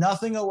take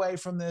nothing away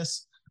from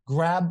this,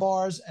 grab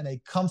bars and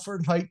a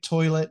comfort height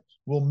toilet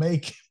will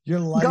make your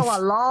life go a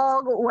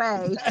long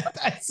way.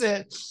 That's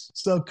it.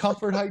 So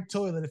comfort height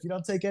toilet. If you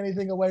don't take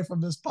anything away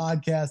from this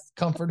podcast,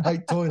 comfort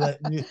height toilet,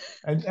 and you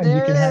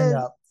can hang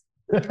up.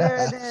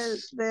 There it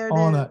is. There it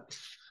on is. it.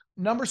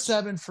 Number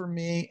 7 for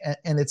me,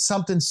 and it's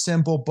something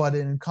simple, but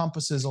it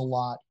encompasses a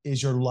lot,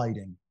 is your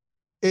lighting.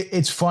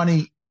 It's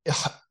funny,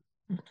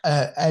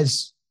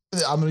 as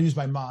I'm going to use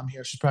my mom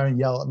here. She's probably going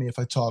to yell at me if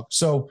I talk.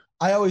 So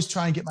I always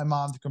try and get my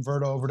mom to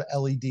convert over to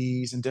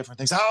LEDs and different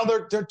things.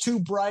 Oh, they're too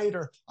bright,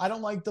 or I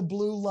don't like the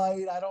blue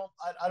light. I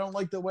don't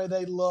like the way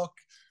they look.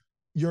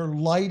 Your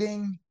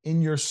lighting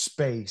in your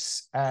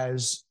space,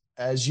 as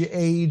you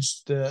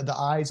age, the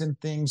eyes and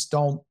things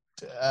don't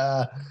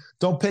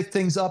pick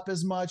things up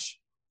as much.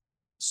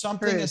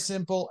 Something as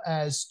simple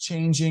as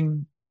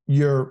changing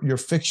your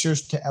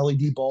fixtures to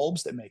LED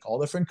bulbs that make all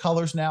different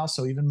colors now,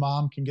 so even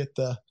mom can get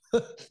the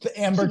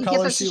amber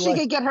color she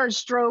could get her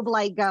strobe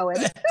light going.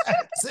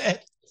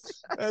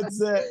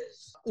 That's it.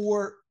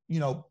 Or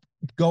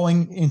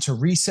going into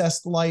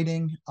recessed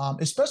lighting,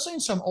 especially in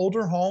some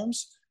older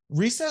homes.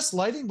 Recessed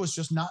lighting was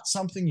just not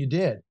something you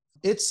did.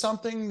 It's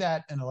something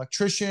that an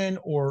electrician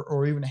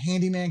or even a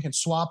handyman can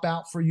swap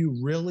out for you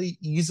really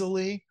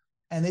easily,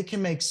 and it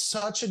can make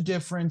such a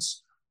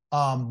difference.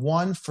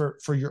 One,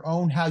 for your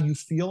own, how you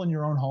feel in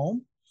your own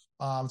home.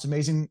 It's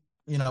amazing,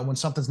 when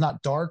something's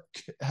not dark,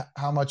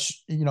 how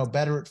much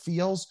better it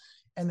feels.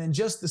 And then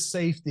just the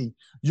safety.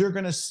 You're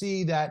going to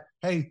see that,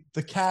 hey,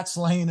 the cat's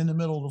laying in the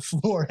middle of the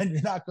floor and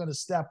you're not going to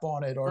step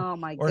on it, or oh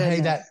my or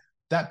goodness. hey,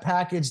 that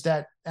package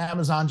that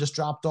Amazon just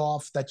dropped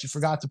off that you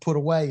forgot to put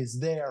away is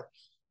there.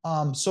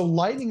 So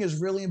lighting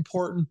is really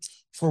important,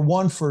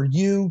 for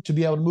you to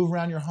be able to move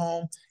around your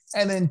home,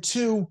 and then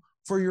 2,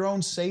 for your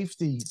own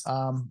safety.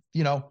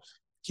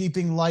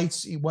 Keeping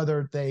lights,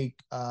 whether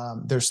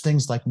there's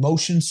things like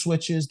motion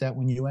switches that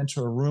when you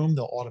enter a room,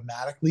 they'll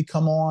automatically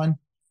come on,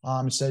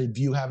 instead of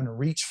you having to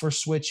reach for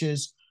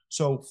switches.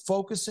 So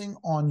focusing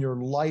on your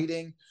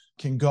lighting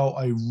can go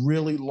a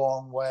really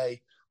long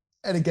way.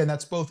 And again,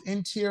 that's both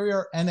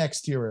interior and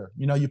exterior.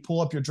 You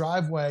pull up your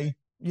driveway,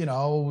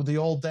 the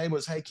old day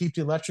was, hey, keep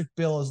the electric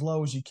bill as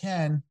low as you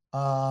can.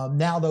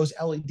 Now those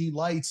LED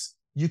lights,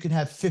 you can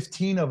have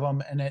 15 of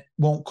them and it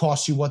won't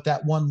cost you what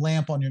that one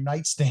lamp on your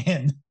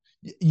nightstand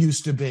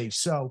used to be.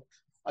 So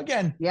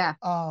again,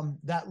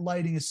 that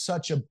lighting is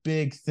such a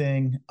big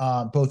thing,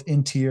 both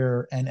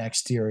interior and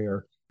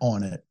exterior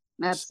on it.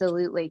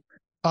 Absolutely.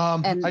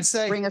 And I'd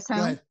say, bring us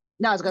home.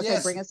 No, I was going to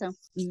say, bring us home.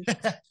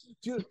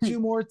 Two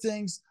more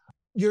things.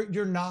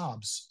 Your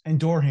knobs and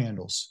door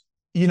handles,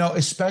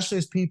 especially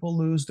as people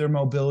lose their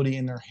mobility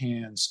in their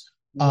hands.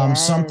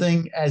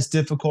 Something as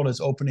difficult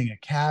as opening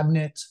a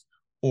cabinet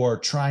or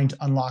trying to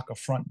unlock a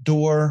front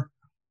door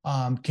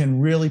can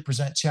really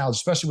present challenge,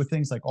 especially with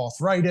things like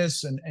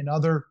arthritis and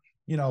other,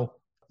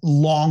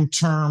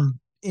 long-term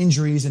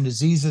injuries and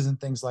diseases and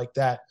things like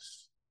that.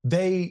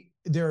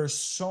 There's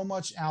so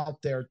much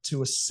out there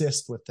to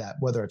assist with that,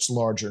 whether it's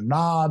larger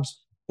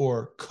knobs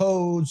or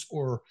codes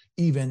or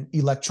even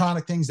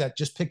electronic things that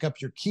just pick up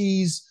your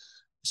keys.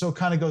 So it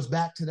kind of goes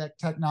back to that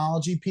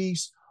technology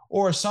piece,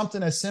 or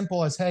something as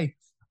simple as, hey,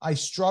 I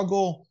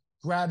struggle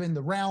grabbing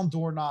the round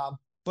doorknob,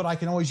 but I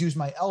can always use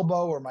my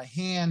elbow or my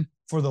hand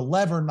for the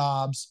lever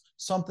knobs.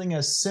 Something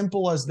as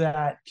simple as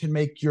that can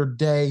make your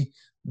day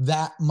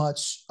that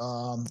much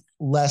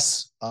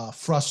less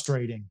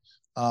frustrating.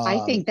 I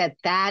think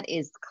that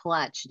is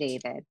clutch,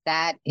 David.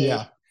 That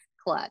is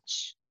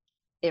clutch.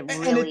 It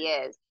really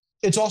is.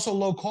 It's also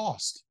low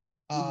cost,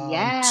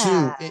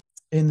 too,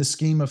 in the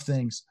scheme of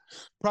things.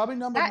 Probably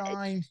number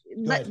 9.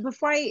 But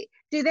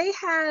do they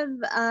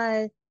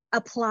have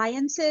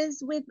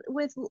appliances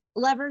with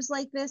levers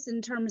like this,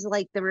 in terms of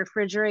like the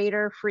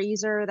refrigerator,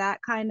 freezer, that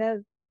kind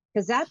of?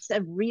 Because that's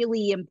a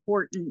really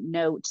important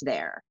note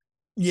there.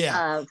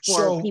 Yeah. for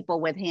So people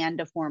with hand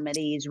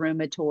deformities,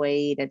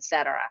 rheumatoid,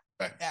 etc.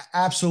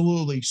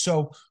 absolutely.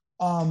 So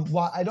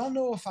while I don't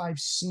know if I've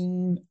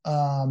seen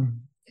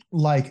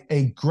like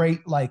a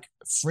great like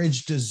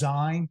fridge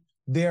design,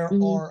 there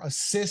Mhm. are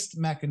assist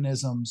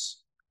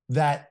mechanisms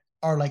that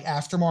are like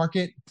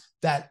aftermarket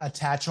that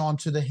attach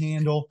onto the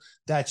handle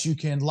that you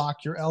can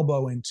lock your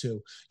elbow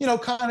into.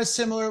 Kind of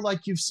similar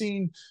like you've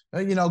seen,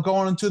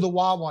 going into the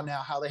Wawa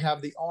now, how they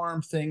have the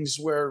arm things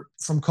where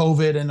from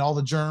COVID and all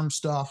the germ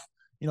stuff,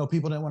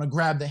 people didn't want to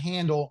grab the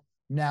handle.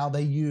 Now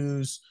they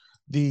use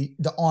the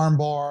arm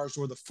bars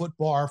or the foot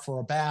bar for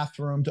a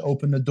bathroom to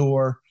open the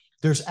door.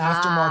 There's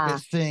Ah,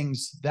 aftermarket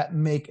things that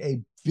make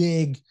a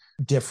big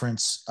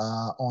difference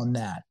on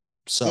that.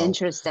 So,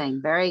 interesting.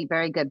 Very,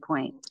 very good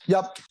point.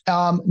 yep.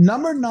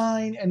 Number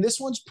 9, and this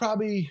one's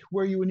probably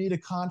where you would need a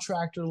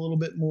contractor a little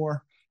bit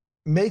more.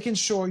 Making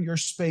sure your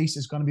space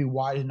is going to be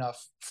wide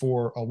enough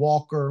for a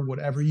walker,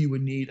 whatever you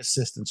would need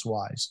assistance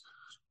wise.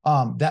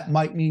 That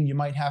might mean you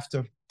might have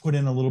to put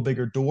in a little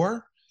bigger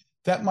door.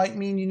 That might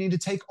mean you need to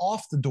take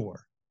off the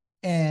door.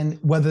 And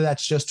whether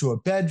that's just to a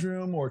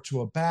bedroom or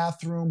to a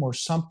bathroom or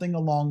something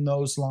along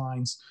those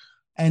lines.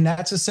 And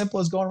that's as simple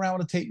as going around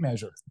with a tape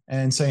measure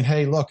and saying,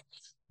 hey, look,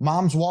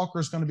 mom's walker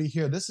is going to be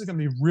here. This is going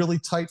to be really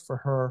tight for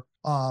her.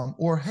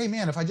 Or, hey,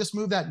 man, if I just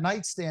move that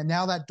nightstand,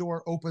 now that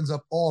door opens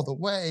up all the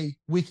way,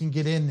 we can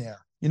get in there.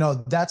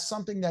 That's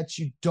something that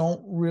you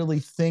don't really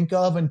think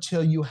of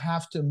until you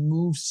have to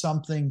move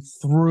something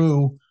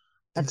through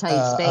A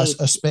tight space.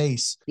 a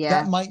space. Yeah.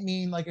 That might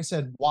mean, like I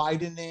said,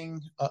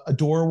 widening a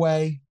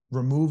doorway,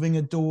 removing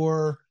a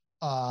door,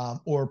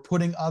 or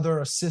putting other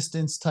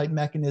assistance type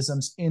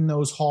mechanisms in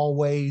those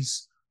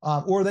hallways.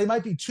 Or they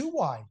might be too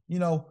wide.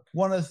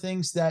 One of the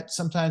things that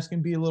sometimes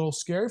can be a little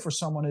scary for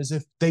someone is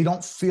if they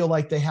don't feel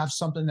like they have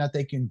something that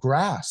they can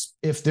grasp.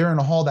 If they're in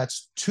a hall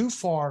that's too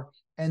far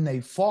and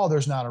they fall,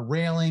 there's not a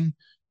railing,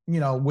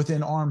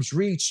 within arm's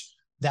reach.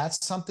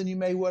 That's something you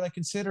may want to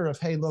consider of,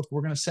 hey, look,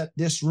 we're going to set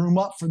this room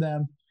up for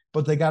them,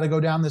 but they got to go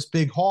down this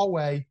big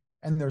hallway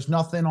and there's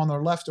nothing on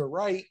their left or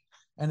right.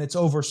 And it's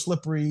over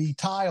slippery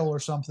tile or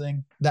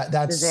something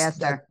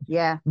Disaster.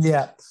 Yeah.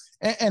 Yeah.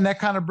 And that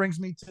kind of brings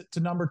me to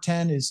number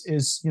 10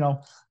 is,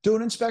 do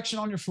an inspection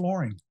on your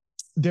flooring.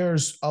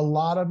 There's a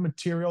lot of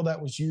material that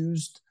was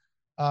used,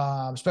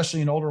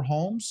 especially in older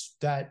homes,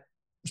 that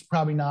is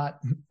probably not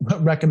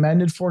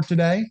recommended for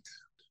today,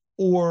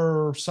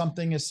 or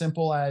something as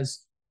simple as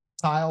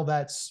tile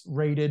that's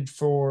rated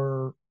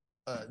for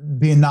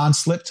being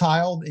non-slip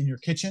tile in your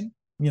kitchen.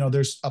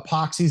 There's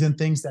epoxies and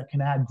things that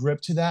can add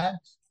grip to that,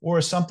 or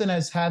something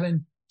as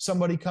having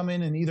somebody come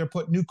in and either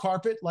put new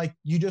carpet like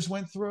you just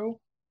went through,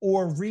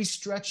 or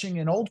re-stretching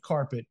an old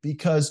carpet,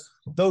 because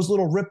those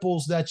little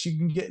ripples that you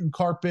can get in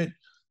carpet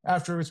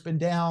after it's been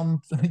down,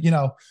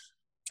 4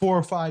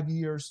 or 5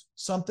 years,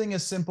 something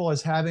as simple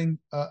as having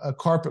a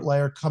carpet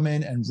layer come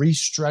in and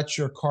re-stretch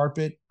your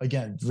carpet.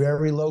 Again,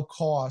 very low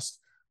cost,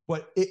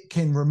 but it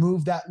can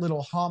remove that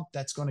little hump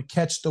that's going to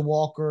catch the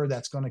walker,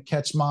 that's going to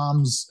catch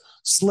mom's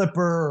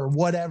slipper or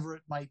whatever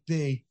it might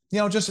be.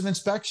 Just an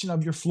inspection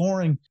of your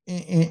flooring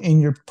in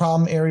your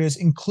problem areas,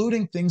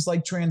 including things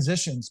like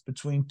transitions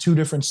between 2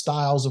 different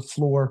styles of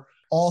floor,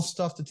 all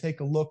stuff to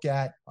take a look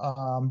at.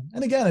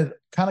 And again, it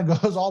kind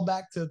of goes all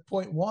back to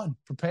point 1,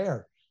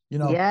 prepare.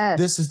 Yes.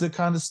 This is the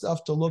kind of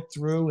stuff to look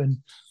through and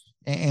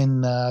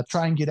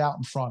try and get out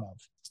in front of.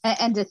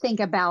 And to think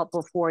about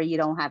before you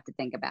don't have to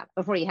think about it,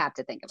 before you have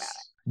to think about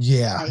it.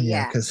 Yeah,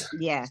 Yeah.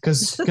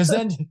 Because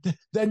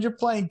then you're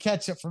playing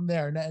catch up from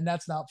there, and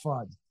that's not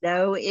fun.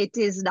 No, it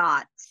is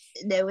not.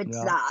 No, it's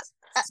not.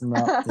 It's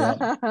not.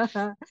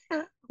 Yeah.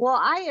 Well,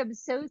 I am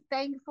so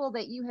thankful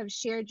that you have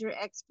shared your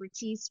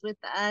expertise with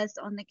us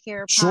on the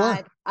Care Sure.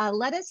 Pod.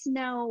 Let us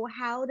know,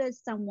 how does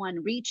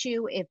someone reach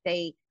you if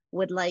they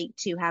would like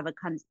to have a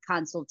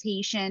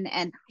consultation?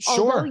 And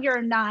although Sure.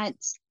 you're not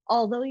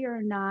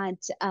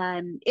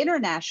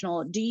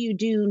international, do you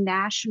do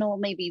national,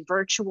 maybe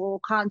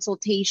virtual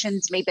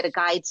consultations, maybe to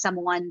guide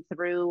someone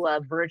through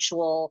a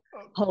virtual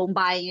home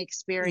buying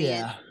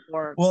experience? Yeah.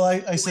 Or Well,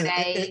 I said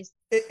Q&As?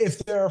 if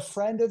they're a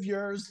friend of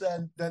yours,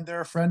 then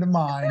they're a friend of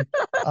mine.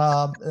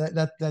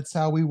 That's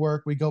how we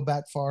work. We go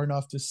back far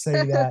enough to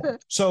say that.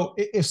 So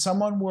if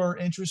someone were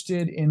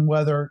interested in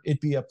whether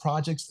it be a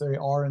project, they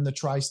are in the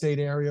tri-state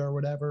area or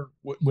whatever,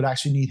 would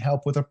actually need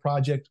help with a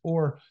project,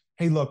 or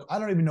hey, look, I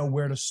don't even know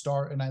where to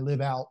start, and I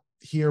live out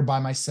here by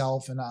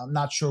myself, and I'm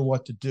not sure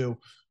what to do.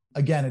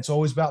 Again, it's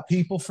always about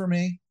people for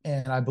me,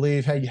 and I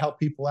believe, hey, you help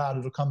people out,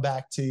 it'll come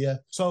back to you.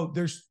 So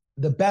there's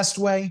the best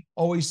way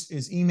always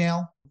is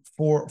email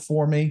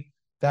for me.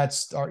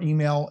 That's our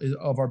email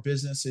of our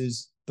business,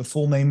 is the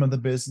full name of the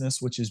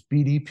business, which is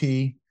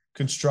BDP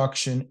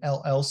Construction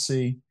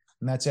LLC,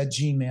 and that's at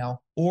Gmail,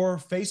 or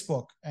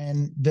Facebook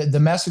and the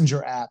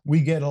Messenger app. We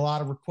get a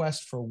lot of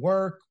requests for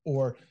work,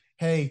 or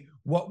hey,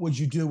 what would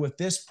you do with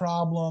this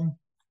problem?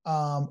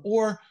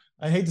 Or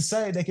I hate to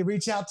say it, they can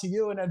reach out to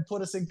you and then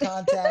put us in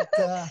contact.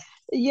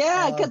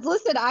 Yeah, because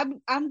listen,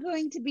 I'm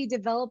going to be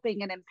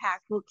developing an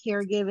impactful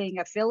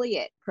caregiving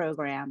affiliate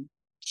program.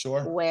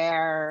 Sure.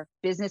 Where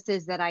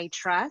businesses that I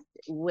trust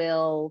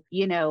will,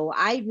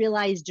 I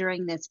realized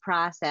during this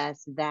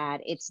process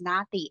that it's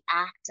not the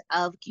act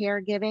of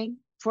caregiving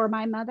for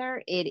my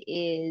mother. It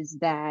is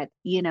that,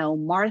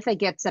 Martha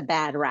gets a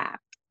bad rap.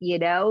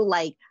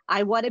 Like,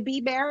 I want to be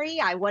Mary,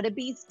 I want to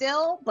be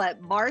still, but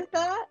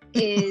Martha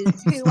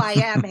is who I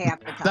am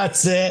half the time.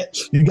 That's it.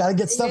 You got to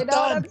get stuff done. You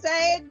know what I'm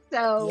saying?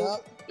 So,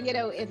 yep.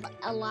 If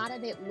a lot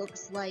of it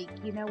looks like,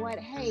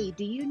 hey,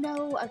 do you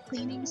know a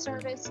cleaning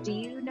service? Do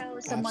you know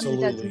someone who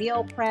does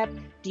meal prep?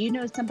 Do you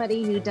know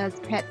somebody who does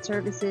pet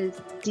services?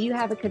 Do you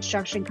have a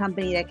construction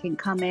company that can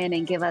come in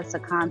and give us a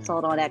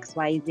consult on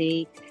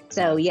XYZ?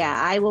 So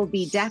yeah, I will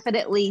be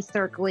definitely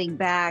circling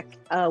back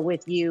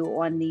with you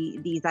on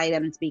these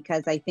items,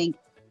 because I think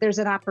there's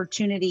an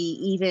opportunity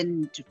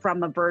even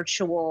from a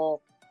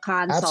virtual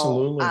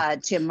consult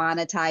to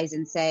monetize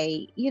and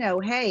say,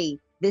 hey,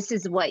 this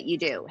is what you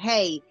do.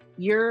 Hey,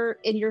 you're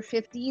in your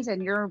 50s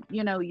and you're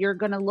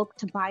going to look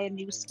to buy a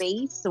new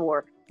space,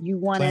 or you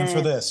want to plan for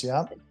this.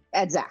 Yeah,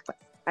 exactly.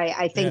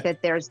 I think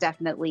that there's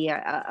definitely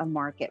a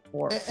market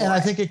for it. And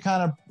I think it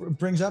kind of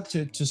brings up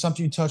to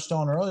something you touched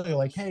on earlier,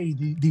 like, hey,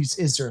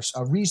 is there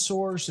a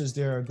resource? Is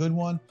there a good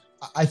one?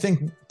 I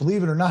think,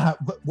 believe it or not,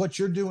 what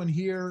you're doing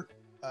here,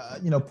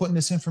 putting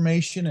this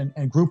information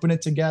and grouping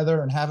it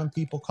together and having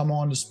people come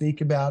on to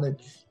speak about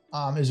it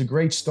is a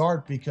great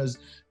start, because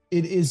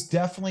it is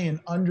definitely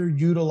an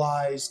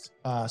underutilized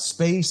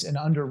space, an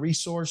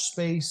under-resourced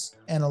space.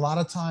 And a lot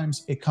of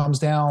times it comes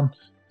down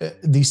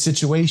these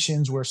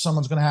situations where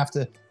someone's going to have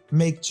to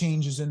make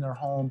changes in their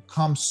home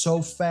come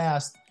so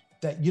fast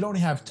that you don't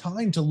have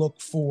time to look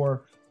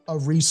for a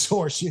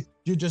resource.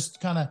 You're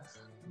just kind of,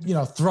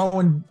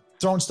 throwing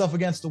stuff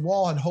against the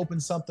wall and hoping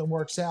something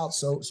works out.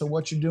 So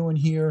what you're doing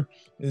here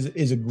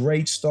is a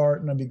great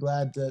start, and I'd be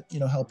glad to,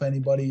 help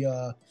anybody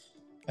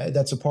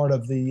that's a part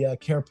of the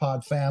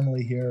CarePod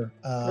family here.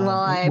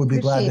 I would be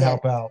glad to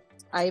help out.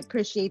 I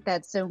appreciate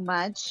that so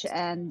much,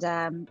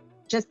 and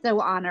just so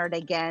honored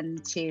again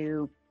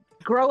to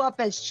grow up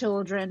as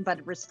children,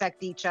 but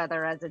respect each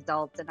other as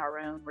adults in our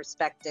own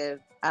respective,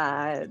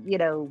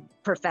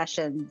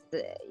 professions,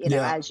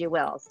 as you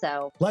will.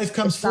 So life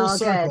comes full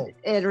circle. Good.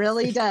 It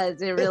really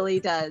does. It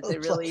really does.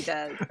 It really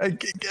does.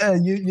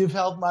 You've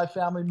helped my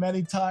family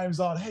many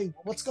times on, hey,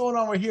 what's going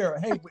on over here?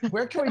 Hey,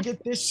 where can we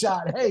get this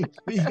shot? Hey,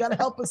 you got to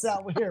help us out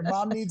over here.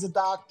 Mom needs a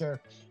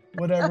doctor,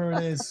 whatever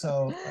it is.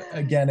 So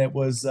again, it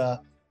was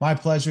my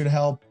pleasure to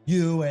help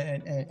you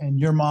and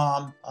your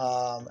mom.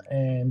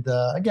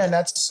 Again,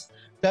 that's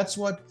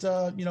what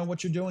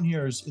what you're doing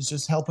here is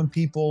just helping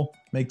people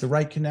make the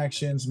right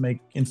connections, make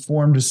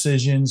informed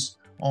decisions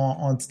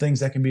on things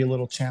that can be a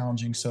little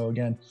challenging. So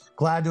again,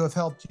 glad to have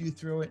helped you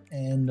through it,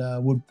 and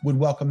would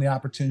welcome the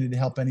opportunity to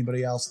help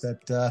anybody else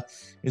that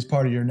is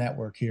part of your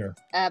network here.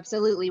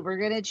 Absolutely. We're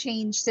going to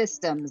change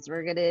systems.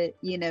 We're going to,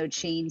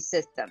 change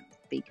systems,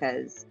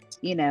 because,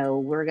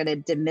 we're going to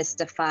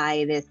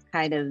demystify this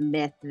kind of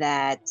myth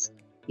that,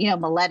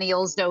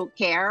 millennials don't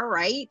care,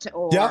 right?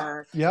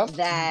 Or yep.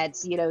 that,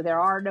 there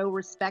are no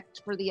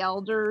respect for the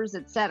elders,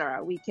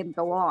 etc. We can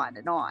go on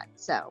and on.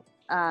 So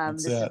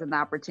this is an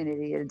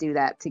opportunity to do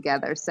that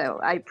together. So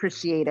I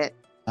appreciate it.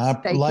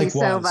 Thank you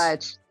so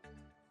much.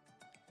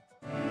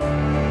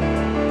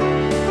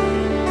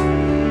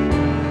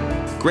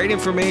 Great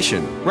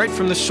information right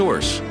from the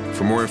source.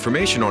 For more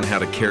information on how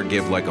to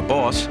caregive like a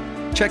boss,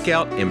 check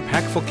out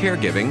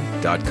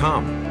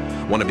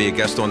impactfulcaregiving.com. Want to be a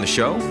guest on the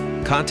show?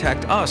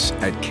 Contact us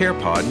at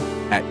CarePod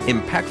at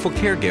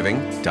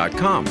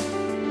impactfulcaregiving.com.